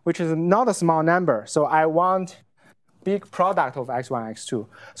 TeV, which is not a small number. So I want big product of x1, x2.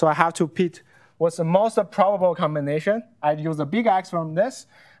 So I have to pick what's the most probable combination. I use a big X from this,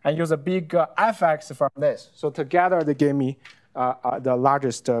 and use a big fx from this. So together, they gave me the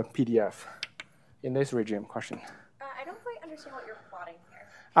largest PDF in this regime. Question? I don't quite understand what you're plotting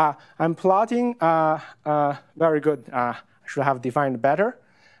here. I'm plotting, very good. I should have defined better.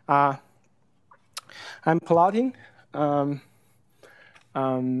 I'm plotting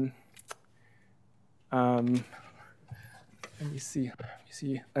Let me see.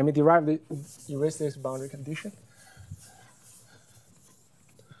 Let me erase this boundary condition.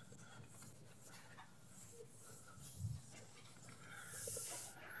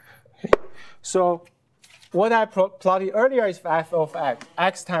 Okay. So what I plotted earlier is f of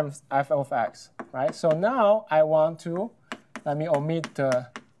x times f of x, right? So now I want to, let me omit the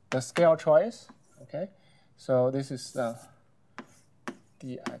scale choice, okay? So this is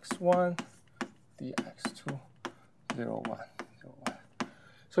dx1, dx2, 0, 1, 0, 1.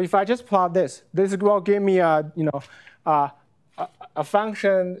 So if I just plot this will give me a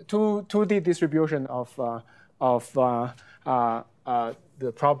function 2D distribution of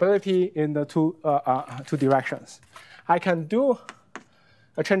the probability in the two directions. I can do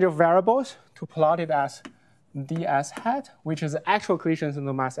a change of variables to plot it as ds hat, which is the actual collision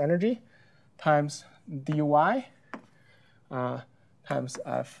center mass energy, times dy times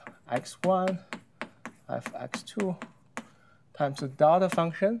fx1, fx2, times the delta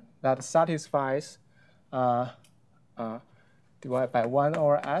function that satisfies divided by 1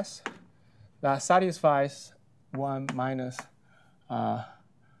 over s, that satisfies 1 minus so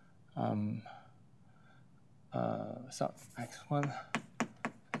x1,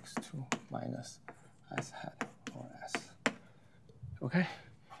 x2 minus s hat over s. Okay.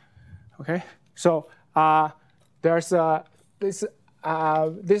 Okay. So there's this.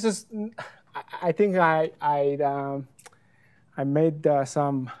 This is. I think I made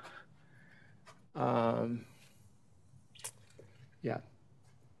some.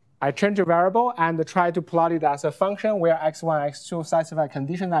 I changed the variable and try to plot it as a function where x1, x2 satisfy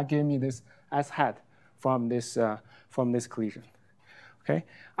condition that gave me this s hat from this collision. Okay,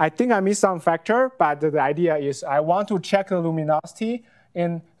 I think I missed some factor, but the idea is I want to check the luminosity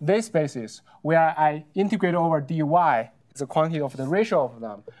in this basis where I integrate over dy, the quantity of the ratio of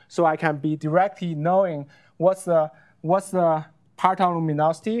them, so I can be directly knowing what's the parton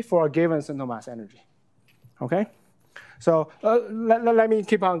luminosity for a given center mass energy. Okay. So let me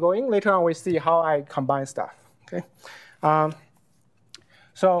keep on going. Later on, we see how I combine stuff. Okay.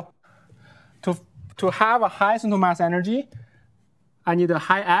 So to have a high center mass energy, I need a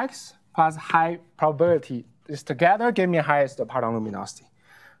high x plus high probability. This together give me highest parton luminosity.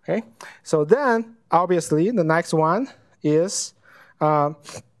 Okay. So then, obviously, the next one is I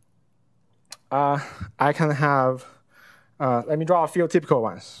can have. Let me draw a few typical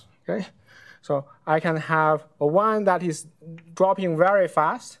ones. Okay. So I can have a one that is dropping very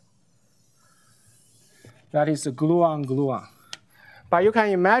fast. That is the gluon. But you can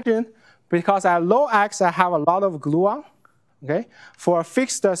imagine, because at low x, I have a lot of gluon. Okay, for a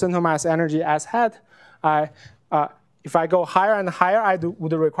fixed center mass energy S hat, if I go higher and higher, I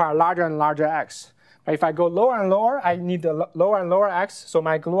would require larger and larger x. But if I go lower and lower, I need the lower and lower x, so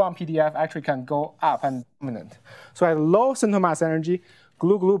my gluon PDF actually can go up and dominant. So at low center mass energy,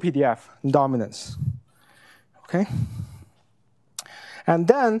 glue PDF dominance. Okay. And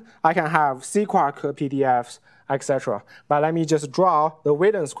then I can have C quark PDFs, etc. But let me just draw the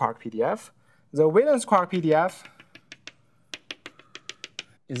valence quark PDF. The valence quark PDF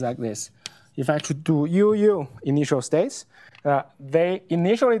is like this. If I could do UU initial states,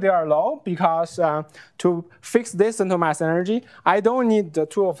 initially they are low because to fix this center mass energy, I don't need the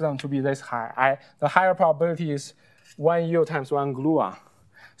two of them to be this high. The higher probability is 1 U times 1 gluon.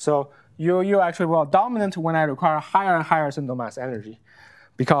 So UU actually will dominant when I require higher and higher center mass energy.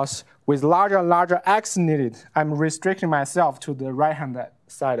 Because with larger and larger x needed, I'm restricting myself to the right-hand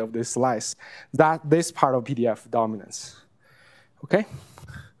side of this slice. This part of PDF dominance. Okay?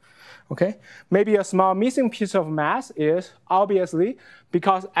 Okay? Maybe a small missing piece of mass is obviously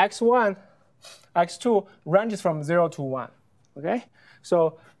because x1, x2 ranges from 0 to 1. Okay?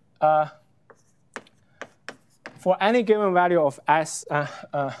 So for any given value of s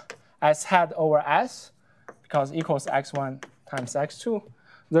hat over s, because equals x1 times x2,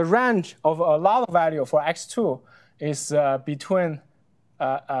 the range of a lot of value for x2 is between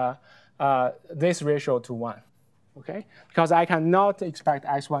this ratio to 1. Okay? Because I cannot expect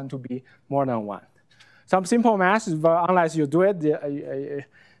x1 to be more than 1. Some simple math, unless you do it,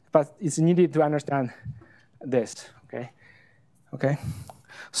 but it's needed to understand this. Okay? Okay?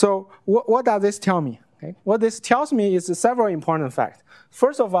 So what does this tell me? Okay? What this tells me is several important facts.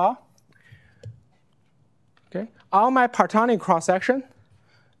 First of all, okay, all my partonic cross-section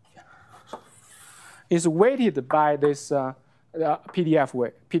is weighted by this parton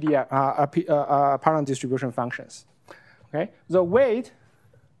distribution functions. Okay, the weight,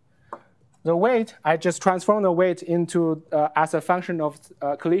 I just transform the weight into as a function of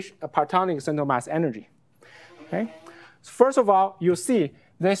partonic center mass energy. Okay, first of all, you see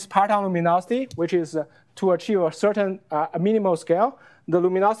this parton luminosity, which is to achieve a certain minimal scale, the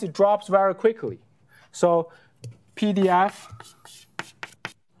luminosity drops very quickly. So PDF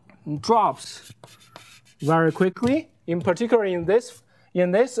drops very quickly. In particular, in this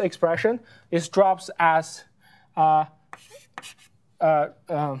expression, it drops as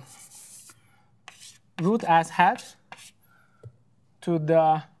root s hat to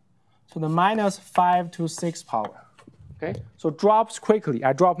the -5 to 6 power. Okay, so drops quickly.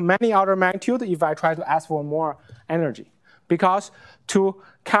 I drop many order magnitude if I try to ask for more energy, because to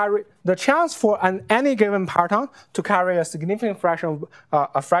carry the chance for any given parton to carry a significant fraction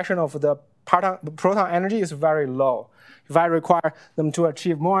of the proton energy is very low. If I require them to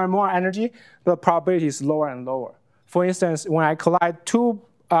achieve more and more energy, the probability is lower and lower. For instance, when I collide two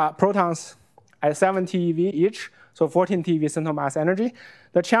protons at 7 TeV each, so 14 TeV central mass energy,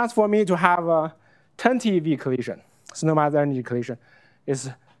 the chance for me to have a 10 TeV collision, central mass energy collision, is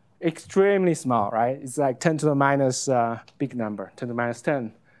extremely small, right? It's like 10 to the minus big number, 10 to the minus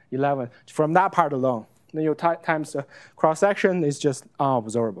 10, 11. From that part alone, then you times the cross section is just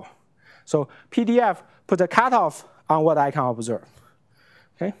unobservable. So PDF put a cutoff on what I can observe.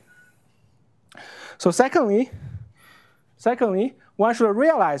 Okay. So secondly, one should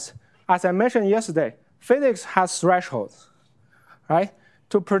realize, as I mentioned yesterday, physics has thresholds, right?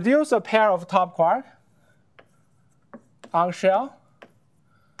 To produce a pair of top quark on shell,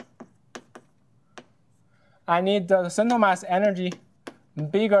 I need the central mass energy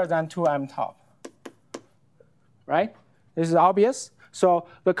bigger than 2m top, right? This is obvious. So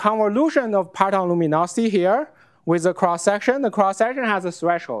the convolution of parton luminosity here with the cross section has a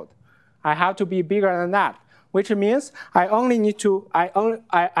threshold. I have to be bigger than that, which means I'm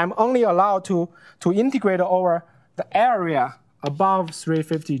only allowed to integrate over the area above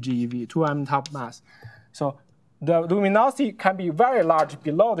 350 GeV, 2m top mass. So the luminosity can be very large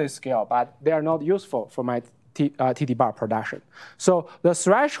below this scale, but they are not useful for my TT bar production. So the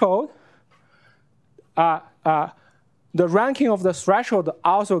threshold, the ranking of the threshold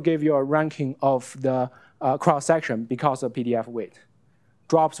also gave you a ranking of the cross section because of PDF weight.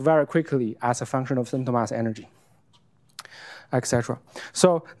 Drops very quickly as a function of central mass energy, etc.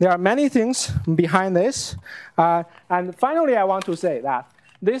 So there are many things behind this. And finally, I want to say that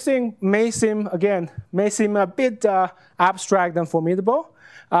this thing may seem a bit abstract and formidable,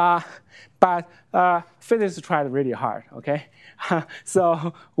 but physics tried really hard, okay?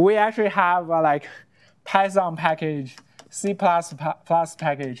 So we actually have like Python package, C++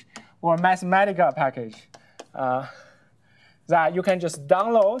 package, or Mathematica package that you can just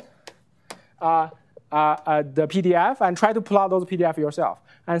download the PDF and try to plot those PDF yourself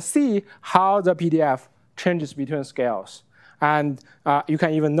and see how the PDF changes between scales. And you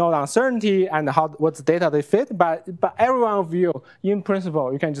can even know the uncertainty and what the data they fit. But every one of you, in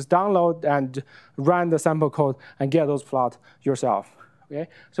principle, you can just download and run the sample code and get those plots yourself. Okay?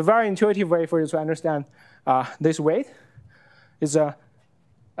 So very intuitive way for you to understand this weight. It's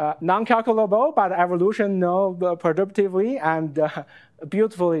non-calculable, but evolution know predictively and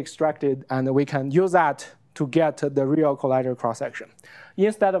beautifully extracted, and we can use that to get the real collider cross-section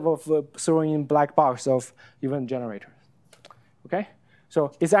instead of throwing in black box of event generators. Okay,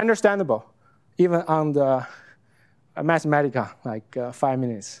 so it's understandable even on the Mathematica, like 5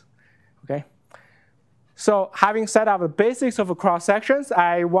 minutes. Okay, so having set up the basics of cross sections,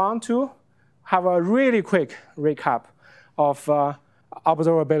 I want to have a really quick recap of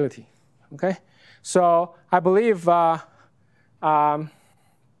observability. Okay, so I believe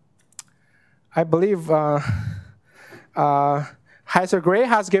Heiser Gray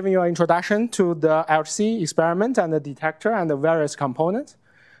has given you an introduction to the LHC experiment and the detector and the various components.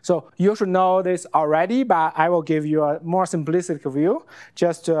 So you should know this already, but I will give you a more simplistic view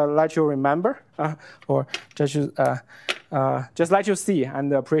just to let you remember, or just let you see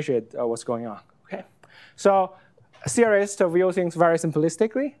and appreciate what's going on. Okay. So theorists view things very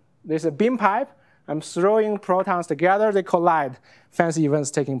simplistically. There's a beam pipe. I'm throwing protons together. They collide. Fancy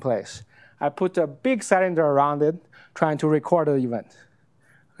events taking place. I put a big cylinder around it, trying to record the event.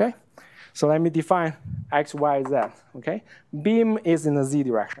 Okay? So let me define X, Y, Z. Okay? Beam is in the Z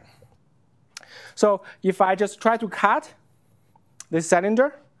direction. So if I just try to cut this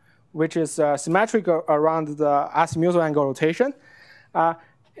cylinder, which is symmetric around the azimuthal angle rotation,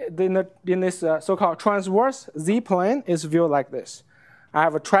 in this so-called transverse Z plane is viewed like this. I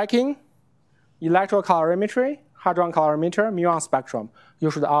have a tracking, electrocalorimetry, hadron calorimeter, muon spectrum. You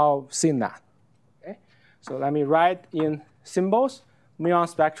should all seen that. Okay? So let me write in symbols: muon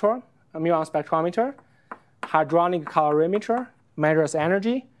spectrum, a muon spectrometer, hadronic calorimeter measures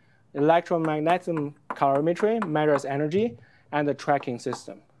energy, electromagnetism calorimetry measures energy, and the tracking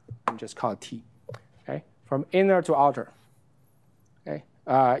system. We just call it T. Okay? from inner to outer. Okay?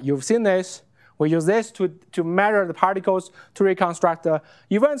 You've seen this. We use this to measure the particles, to reconstruct the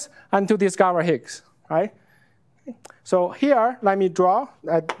events, and to discover Higgs, right? So here, let me draw.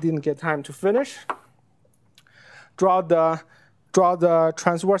 I didn't get time to finish. Draw the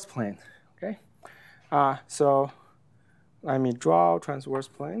transverse plane. Okay. So let me draw transverse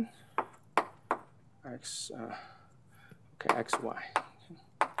plane. X, X, Y.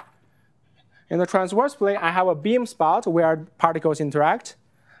 In the transverse plane, I have a beam spot where particles interact.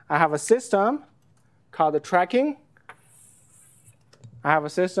 I have a system called the tracking. I have a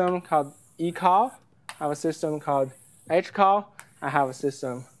system called ECAL. I have a system called HCAL. I have a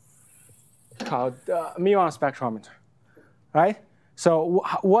system called muon spectrometer, right? So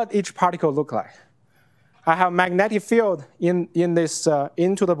what each particle look like? I have magnetic field in this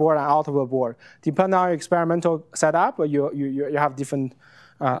into the board and out of the board. Depending on your experimental setup, you have different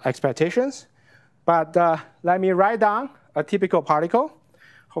expectations. But let me write down a typical particle.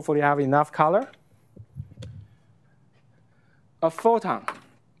 Hopefully you have enough color. A photon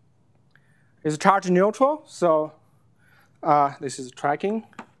is charge neutral, so this is tracking,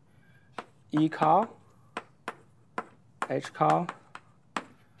 ECAL, HCAL,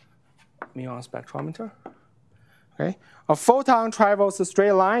 muon spectrometer. Okay, a photon travels a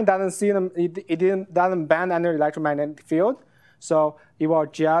straight line, doesn't see them, doesn't bend under electromagnetic field, so it will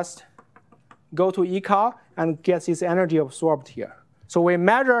just go to ECAL and gets its energy absorbed here. So we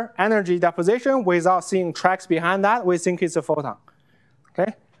measure energy deposition without seeing tracks behind that. We think it's a photon.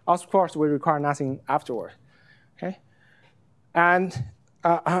 Okay. Of course, we require nothing afterward. Okay. And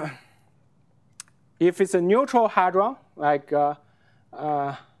if it's a neutral hadron, like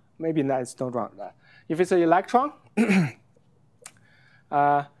maybe that's not wrong. If it's an electron,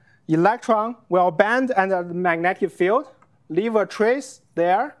 electron will bend under the magnetic field, leave a trace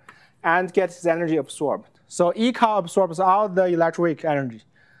there, and get its energy absorbed. So ECAL absorbs all the electric energy.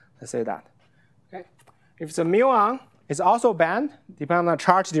 Let's say that. Okay. If it's a muon, it's also bend, depending on the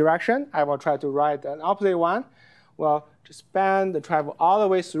charge direction. I will try to write an opposite one. Well, just bend, travel all the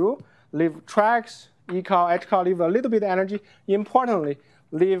way through, leave tracks, ECAL, HCAL, leave a little bit of energy. Importantly,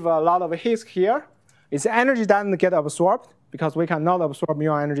 leave a lot of Higgs here. Its energy doesn't get absorbed because we cannot absorb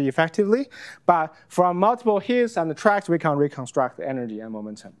muon energy effectively. But from multiple Higgs and the tracks, we can reconstruct the energy and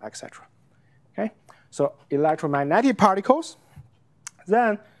momentum, etc. Okay? So electromagnetic particles.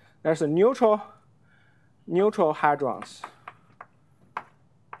 Then there's a neutral hadrons.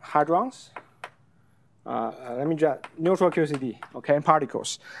 Let me just neutral QCD. Okay,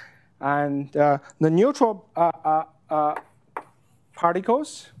 particles, and the neutral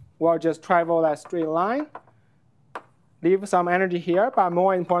particles will just travel that straight line, leave some energy here, but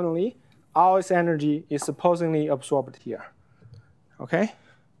more importantly, all its energy is supposedly absorbed here. Okay.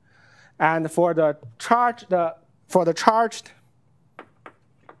 And for the charged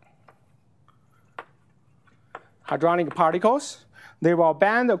hadronic particles, they will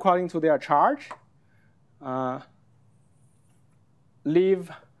bend according to their charge, leave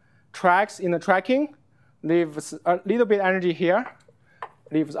tracks in the tracking, leaves a little bit energy here,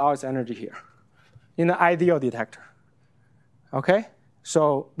 leaves all its energy here, in an ideal detector. Okay,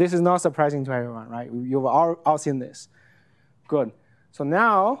 so this is not surprising to everyone, right? You've all seen this. Good. So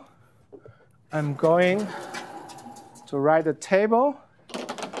now I'm going to write a table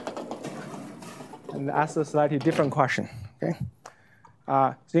and ask a slightly different question. Okay.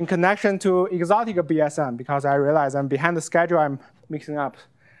 In connection to exotic BSM, because I realize I'm behind the schedule, I'm mixing up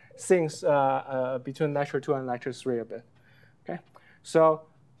things between lecture 2 and lecture 3 a bit. Okay. So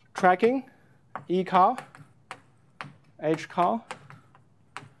tracking, ECAL, HCAL,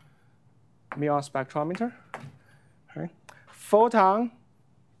 muon spectrometer. Right. Photon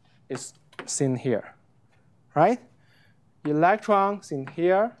is seen here, right? Electron seen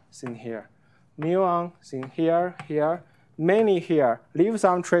here, seen here. Muon seen here, here, mainly here. Leave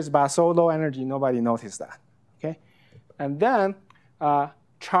some trace, but so low energy, nobody noticed that. Okay, and then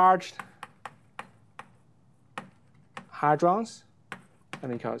charged hadrons,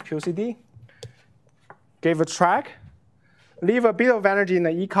 let me call it QCD. Gave a track, leave a bit of energy in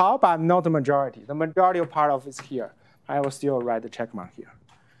the ECAL, but not the majority. The majority of part of it is here. I will still write the check mark here.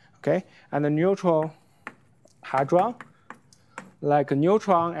 Okay, and the neutral hadron, like a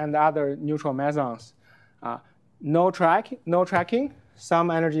neutron and other neutral mesons, no tracking,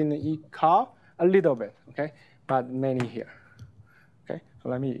 some energy in the ECAL, a little bit, okay, but mainly here. Okay, so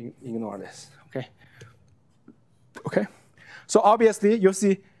let me ignore this. Okay. Okay, so obviously you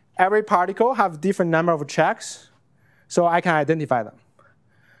see every particle have different number of checks, so I can identify them.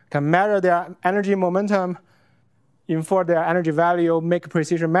 Can measure their energy momentum infer their energy value, make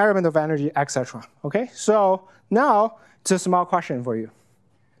precision measurement of energy, etc. Okay, so now it's a small question for you.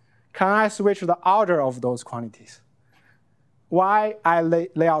 Can I switch the order of those quantities? Why I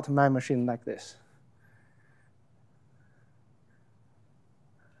lay out my machine like this?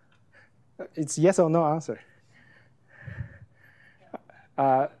 It's yes or no answer.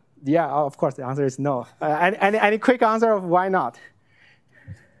 Yeah, of course, the answer is no. Any quick answer of why not?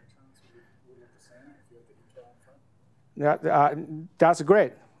 Yeah, that's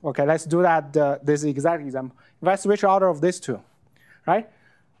great. Okay, let's do that. This exact example. If I switch order of these two, right?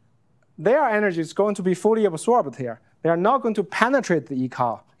 Their energy is going to be fully absorbed here. They are not going to penetrate the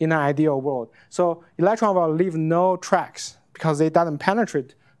ECOL in an ideal world. So electron will leave no tracks because it doesn't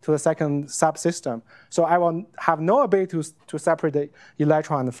penetrate to the second subsystem. So I will have no ability to separate the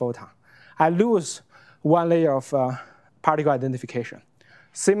electron and the photon. I lose one layer of particle identification.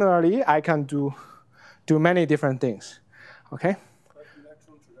 Similarly, I can do many different things. Okay? But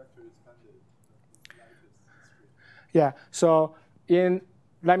electron trajectory is banded. Yeah, so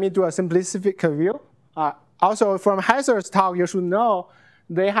let me do a simplistic view. Also, from Heiser's talk, you should know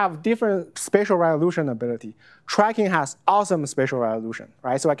they have different spatial resolution ability. Tracking has awesome spatial resolution,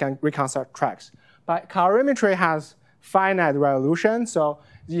 right? So I can reconstruct tracks. But calorimetry has finite resolution. So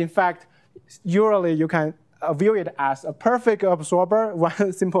in fact, usually you can view it as a perfect absorber,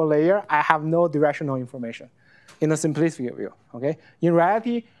 one simple layer. I have no directional information in a simplistic view. Okay? In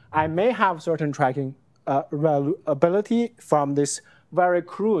reality, I may have certain tracking ability from this very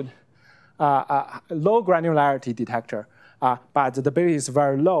crude low granularity detector, but the ability is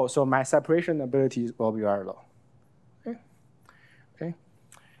very low, so my separation ability will be very low.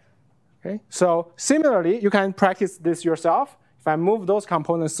 Okay. So similarly, you can practice this yourself. If I move those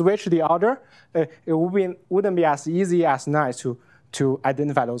components, switch the order, it wouldn't be as easy as nice to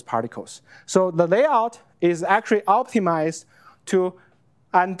identify those particles. So the layout is actually optimized to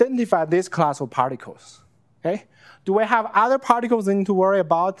identify this class of particles. Okay? Do we have other particles we need to worry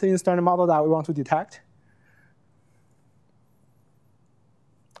about in the standard model that we want to detect?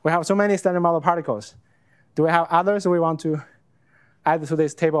 We have so many standard model particles. Do we have others we want to add to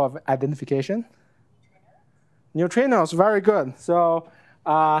this table of identification? Neutrinos, very good. So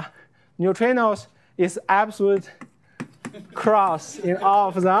neutrinos is absolute cross in all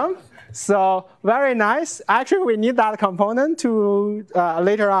of them. So very nice. Actually, we need that component to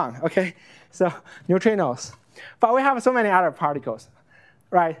later on. Okay, so neutrinos. But we have so many other particles,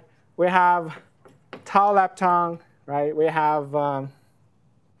 right? We have tau lepton, right? We have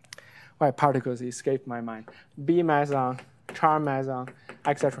particles escape my mind. B meson, charm meson,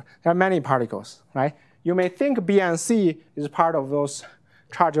 etc. There are many particles, right? You may think B and C is part of those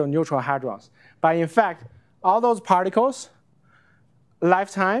charged neutral hadrons, but in fact, all those particles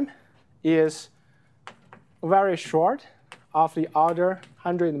lifetime is very short, of the order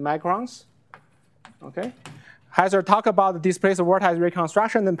 100 microns. Okay. Heiser talked about the displaced vortex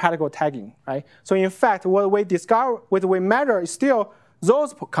reconstruction and particle tagging, right? So in fact, what we discover, what we measure is still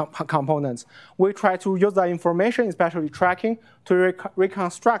those components. We try to use that information, especially tracking, to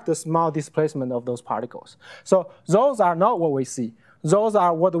reconstruct the small displacement of those particles. So those are not what we see. Those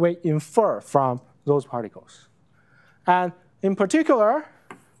are what we infer from those particles. And in particular,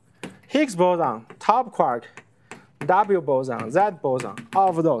 Higgs boson, top quark, W boson, Z boson, all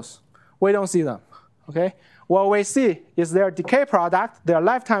of those, we don't see them, okay? What we see is their decay product, their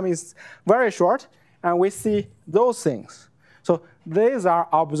lifetime is very short, and we see those things. So these are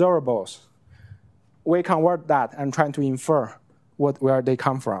observables. We convert that and try to infer where they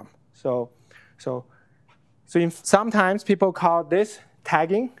come from. So sometimes people call this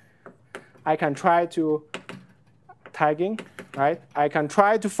tagging. I can try to tagging, right? I can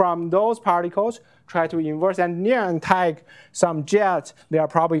try to, from those particles, try to inverse engineer and tag some jet. They are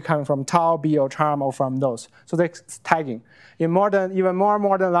probably coming from tau, B, or charm, or from those. So that's tagging. In even more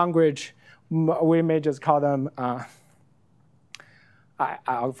modern language, we may just call them,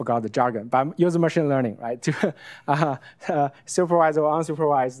 I forgot the jargon, but use machine learning, right? To supervised or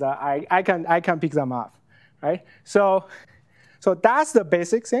unsupervised, I can pick them up, right? So that's the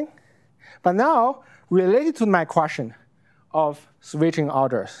basic thing. But now, related to my question of switching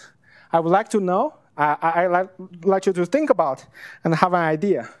orders, I would like to know, I'd like you to think about and have an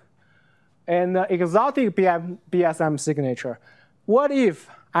idea. In the exotic BSM signature, what if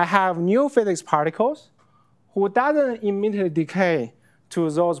I have new physics particles who doesn't immediately decay to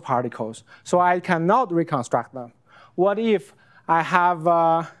those particles, so I cannot reconstruct them? What if I have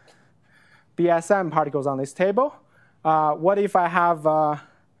BSM particles on this table? What if I have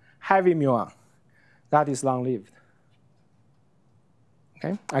heavy muon that is long-lived?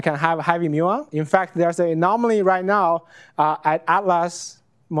 Okay, I can have a heavy muon. In fact, there's an anomaly right now at Atlas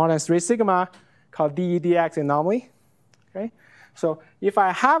more than 3 sigma called DEDX anomaly. Okay, so if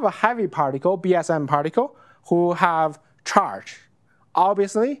I have a heavy particle, BSM particle, who have charge,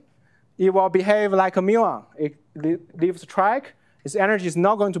 obviously it will behave like a muon. It leaves track. Its energy is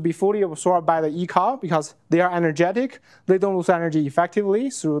not going to be fully absorbed by the ECOL because they are energetic. They don't lose energy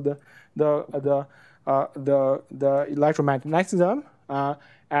effectively through the electromagnetism.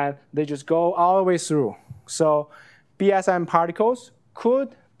 And they just go all the way through. So BSM particles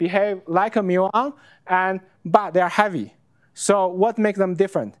could behave like a muon, but they are heavy. So what makes them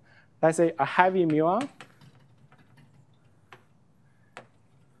different? Let's say a heavy muon.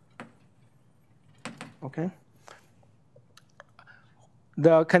 Okay.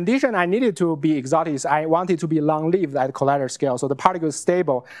 The condition I needed to be exotic is I wanted to be long-lived at collider scale, so the particle is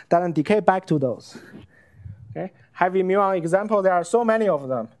stable, doesn't decay back to those. Okay. Heavy muon example, there are so many of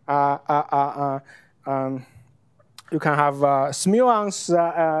them. You can have smuons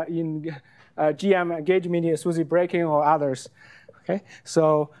in GM gauge medium SUSY breaking or others. Okay,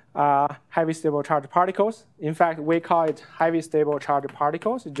 so heavy stable charged particles. In fact, we call it heavy stable charged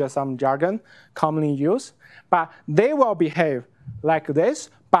particles. It's just some jargon commonly used, but they will behave like this,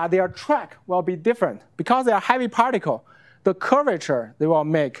 but their track will be different because they are heavy particle. The curvature they will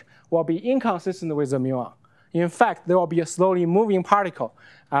make will be inconsistent with the muon. In fact, there will be a slowly moving particle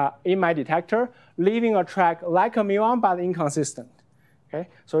in my detector, leaving a track like a muon, but inconsistent. Okay?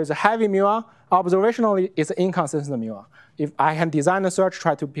 So it's a heavy muon. Observationally, it's an inconsistent muon. If I can design a search,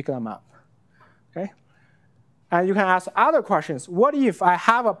 try to pick them up. Okay? And you can ask other questions. What if I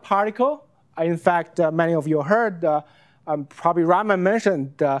have a particle? In fact, many of you heard, probably Raman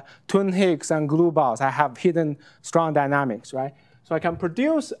mentioned twin Higgs and glue balls. I have hidden strong dynamics, right? So I can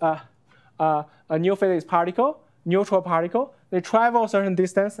produce a new physics particle, neutral particle. They travel a certain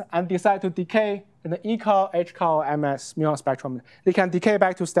distance and decide to decay in the ECOL, HCOL, MS muon spectrum. They can decay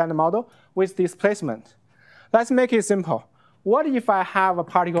back to standard model with displacement. Let's make it simple. What if I have a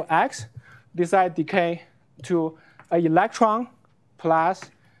particle X decide decay to an electron plus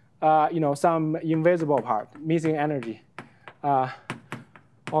some invisible part, missing energy,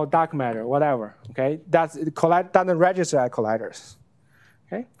 or dark matter, whatever. Okay, doesn't register at colliders.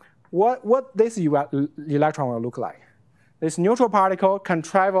 Okay, what this electron will look like? This neutral particle can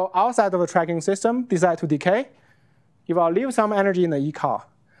travel outside of the tracking system, decide to decay. It will leave some energy in the ECOL,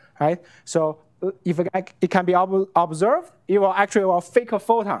 right? So if it can be observed, it will actually fake a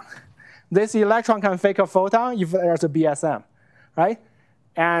photon. This electron can fake a photon if there's a BSM, right?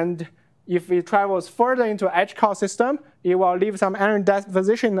 And if it travels further into HCOL system, it will leave some energy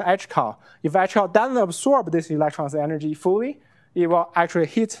deposition in the HCOL. If HCOL doesn't absorb this electron's energy fully, it will actually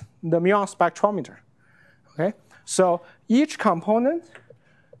hit the muon spectrometer. Okay? So each component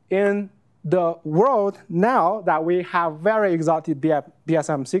in the world, now that we have very exotic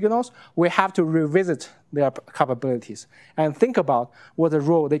BSM signals, we have to revisit their capabilities and think about what the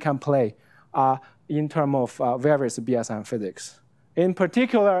role they can play in terms of various BSM physics. In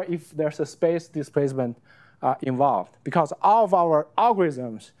particular, if there's a space displacement involved, because all of our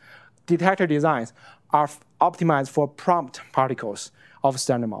algorithms, detector designs, are optimized for prompt particles of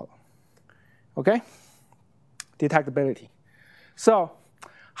standard model. Okay? Detectability. So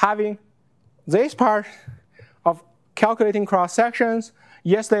having this part of calculating cross sections,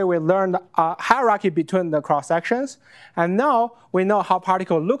 yesterday we learned a hierarchy between the cross sections, and now we know how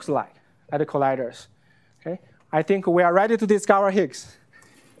particle looks like at the colliders. Okay? I think we are ready to discover Higgs.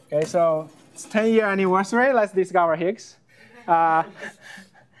 Okay, so it's 10-year anniversary. Let's discover Higgs. As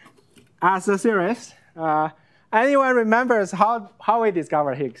a series, anyone remembers how we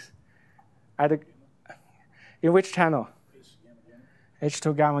discovered Higgs? In which channel?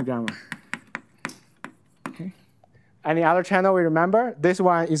 H2 gamma gamma. Okay. Any other channel we remember? This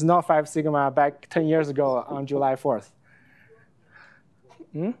one is not 5 sigma back 10 years ago on July 4th.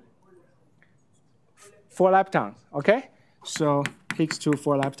 4 leptons, okay? So Higgs 2,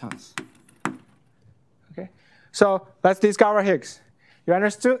 4 leptons. Okay. So let's discover Higgs. You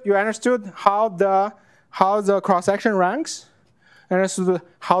understood how the cross-section ranks? You understood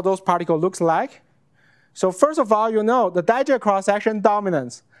how those particles looks like? So first of all, you know the digest cross-section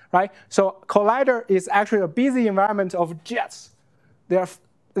dominance, right? So collider is actually a busy environment of jets.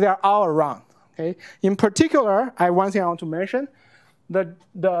 They're all around. Okay. In particular, one thing I want to mention, the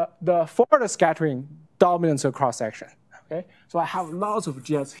forward scattering dominance of cross-section. Okay. So I have lots of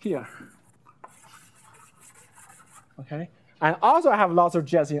jets here. Okay. And also I have lots of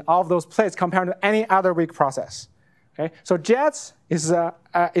jets in all of those places compared to any other weak process. Okay, so jets is a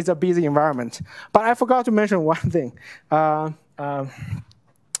busy environment. But I forgot to mention one thing.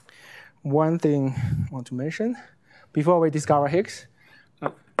 one thing I want to mention before we discover Higgs.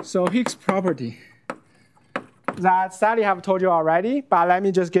 So Higgs property. That Sally have told you already, but let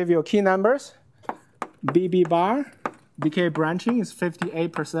me just give you key numbers. BB bar, decay branching is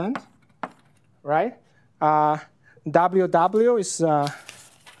 58%, right? WW is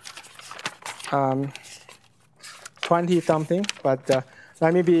 20 something, but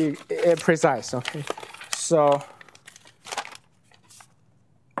let me be precise, okay? So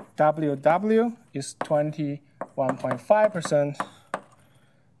WW is 21.5%.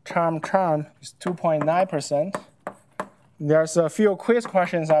 Charm is 2.9%. There's a few quiz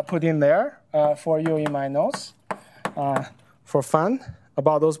questions I put in there for you in my notes for fun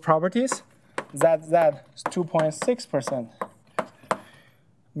about those properties. ZZ is 2.6%.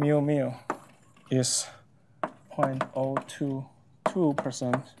 Mu is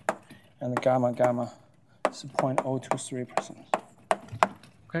 0.022%, and gamma is 0.023%.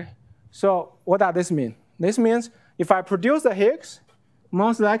 Okay, so what does this mean? This means if I produce the Higgs,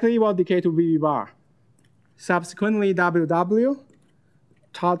 most likely it will decay to BB bar. Subsequently, WW,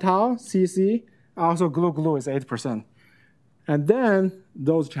 tau, CC, also glue is 8%. And then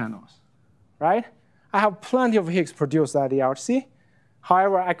those channels, right? I have plenty of Higgs produced at the LHC.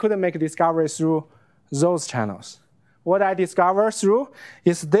 However, I couldn't make a discovery through those channels. What I discovered through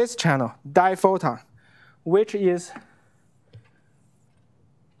is this channel, diphoton, which is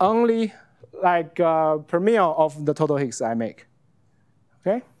only like per mil of the total Higgs I make.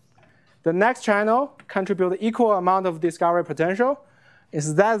 Okay? The next channel contribute equal amount of discovery potential is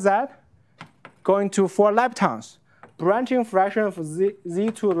ZZ going to 4 leptons. Branching fraction of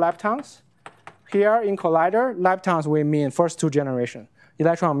Z2 leptons. Here in collider, leptons we mean first 2 generation.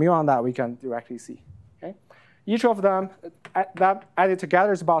 Electron muon that we can directly see. Okay? Each of them that added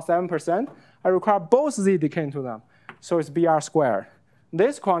together is about 7%. I require both Z decay into them. So it's BR squared.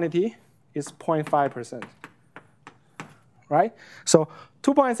 This quantity is 0.5%. Right? So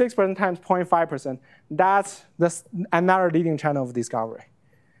 2.6% times 0.5%, that's another leading channel of discovery.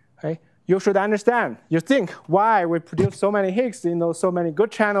 Okay? You should understand, you think why we produce so many Higgs in those so many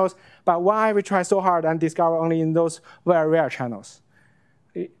good channels, but why we try so hard and discover only in those very rare channels.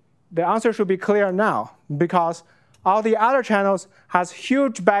 The answer should be clear now, because all the other channels has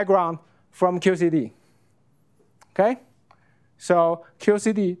huge background from QCD. Okay? So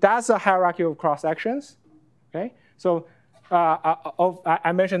QCD, that's a hierarchy of cross sections. Okay? So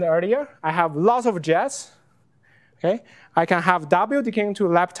I mentioned earlier, I have lots of jets. Okay? I can have W decaying to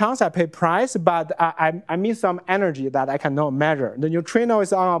leptons, I pay price, but I miss some energy that I cannot measure. The neutrino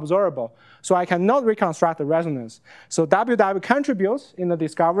is unobservable, so I cannot reconstruct the resonance. So WW contributes in the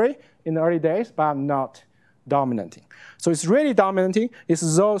discovery in the early days, but not dominating. So it's really dominating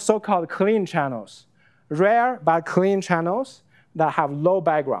is those so-called clean channels, rare but clean channels that have low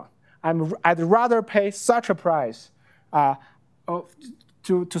background. I'd rather pay such a price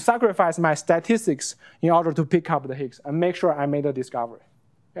to sacrifice my statistics in order to pick up the Higgs and make sure I made a discovery.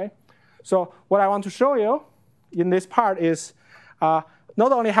 Okay? So what I want to show you in this part is not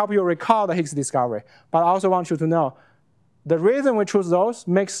only help you recall the Higgs discovery, but I also want you to know the reason we choose those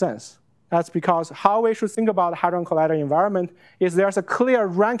makes sense. That's because how we should think about the Hadron Collider environment is there's a clear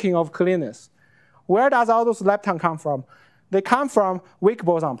ranking of cleanness. Where does all those leptons come from? They come from weak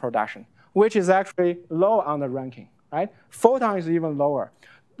boson production, which is actually low on the ranking. Right? Photon is even lower.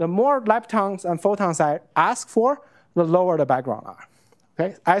 The more leptons and photons I ask for, the lower the background are.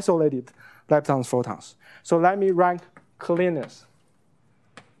 Okay? Isolated leptons, photons. So let me rank cleanness.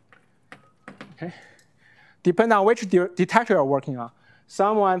 Okay? Depending on which detector you're working on.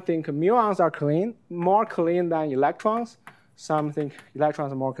 Someone think muons are clean, more clean than electrons. Some think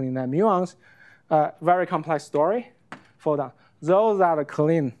electrons are more clean than muons. Very complex story. Photon. Those are the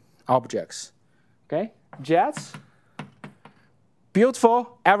clean objects. Okay? Jets.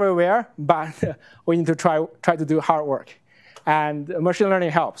 Beautiful everywhere, but we need to try to do hard work. And machine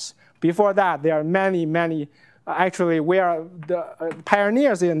learning helps. Before that, there are many, actually we are the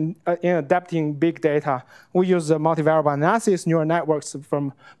pioneers in adapting big data. We use the multivariable analysis, neural networks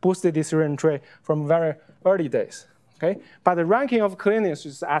from boosted decision tree from very early days. Okay? But the ranking of cleanness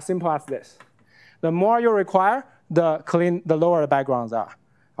is as simple as this. The more you require, the lower the backgrounds are.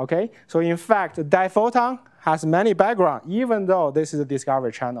 Okay? So in fact, diphoton has many background, even though this is a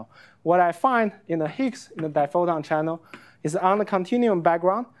discovery channel. What I find in the Higgs in the diphoton channel is on the continuum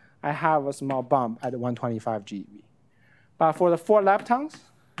background, I have a small bump at 125 GeV. But for the 4 leptons,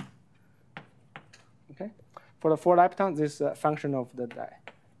 okay, for the 4 leptons, this is a function of the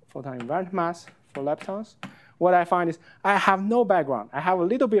photon invariant mass for leptons. What I find is I have no background. I have a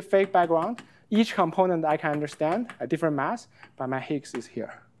little bit fake background. Each component I can understand, a different mass, but my Higgs is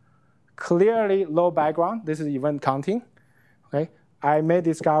here. clearly low background. This is event counting. Okay, I made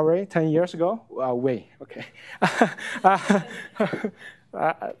discovery 10 years ago. Wait, okay.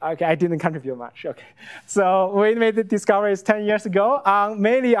 Okay, I didn't contribute much. Okay, so we made the discoveries 10 years ago,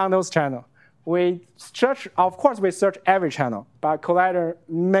 mainly on those channels. We search, of course, we search every channel, but collider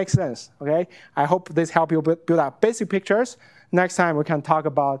makes sense. Okay, I hope this helps you build up basic pictures. Next time we can talk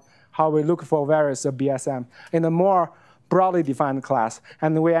about how we look for various BSM in a more broadly defined class,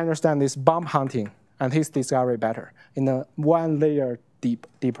 and we understand this bump hunting and his discovery better in a one layer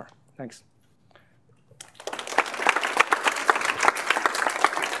deeper. Thanks.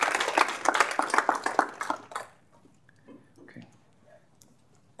 Okay.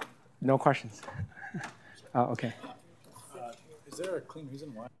 No questions. Okay. Is there a clean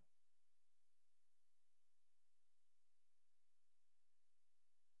reason why?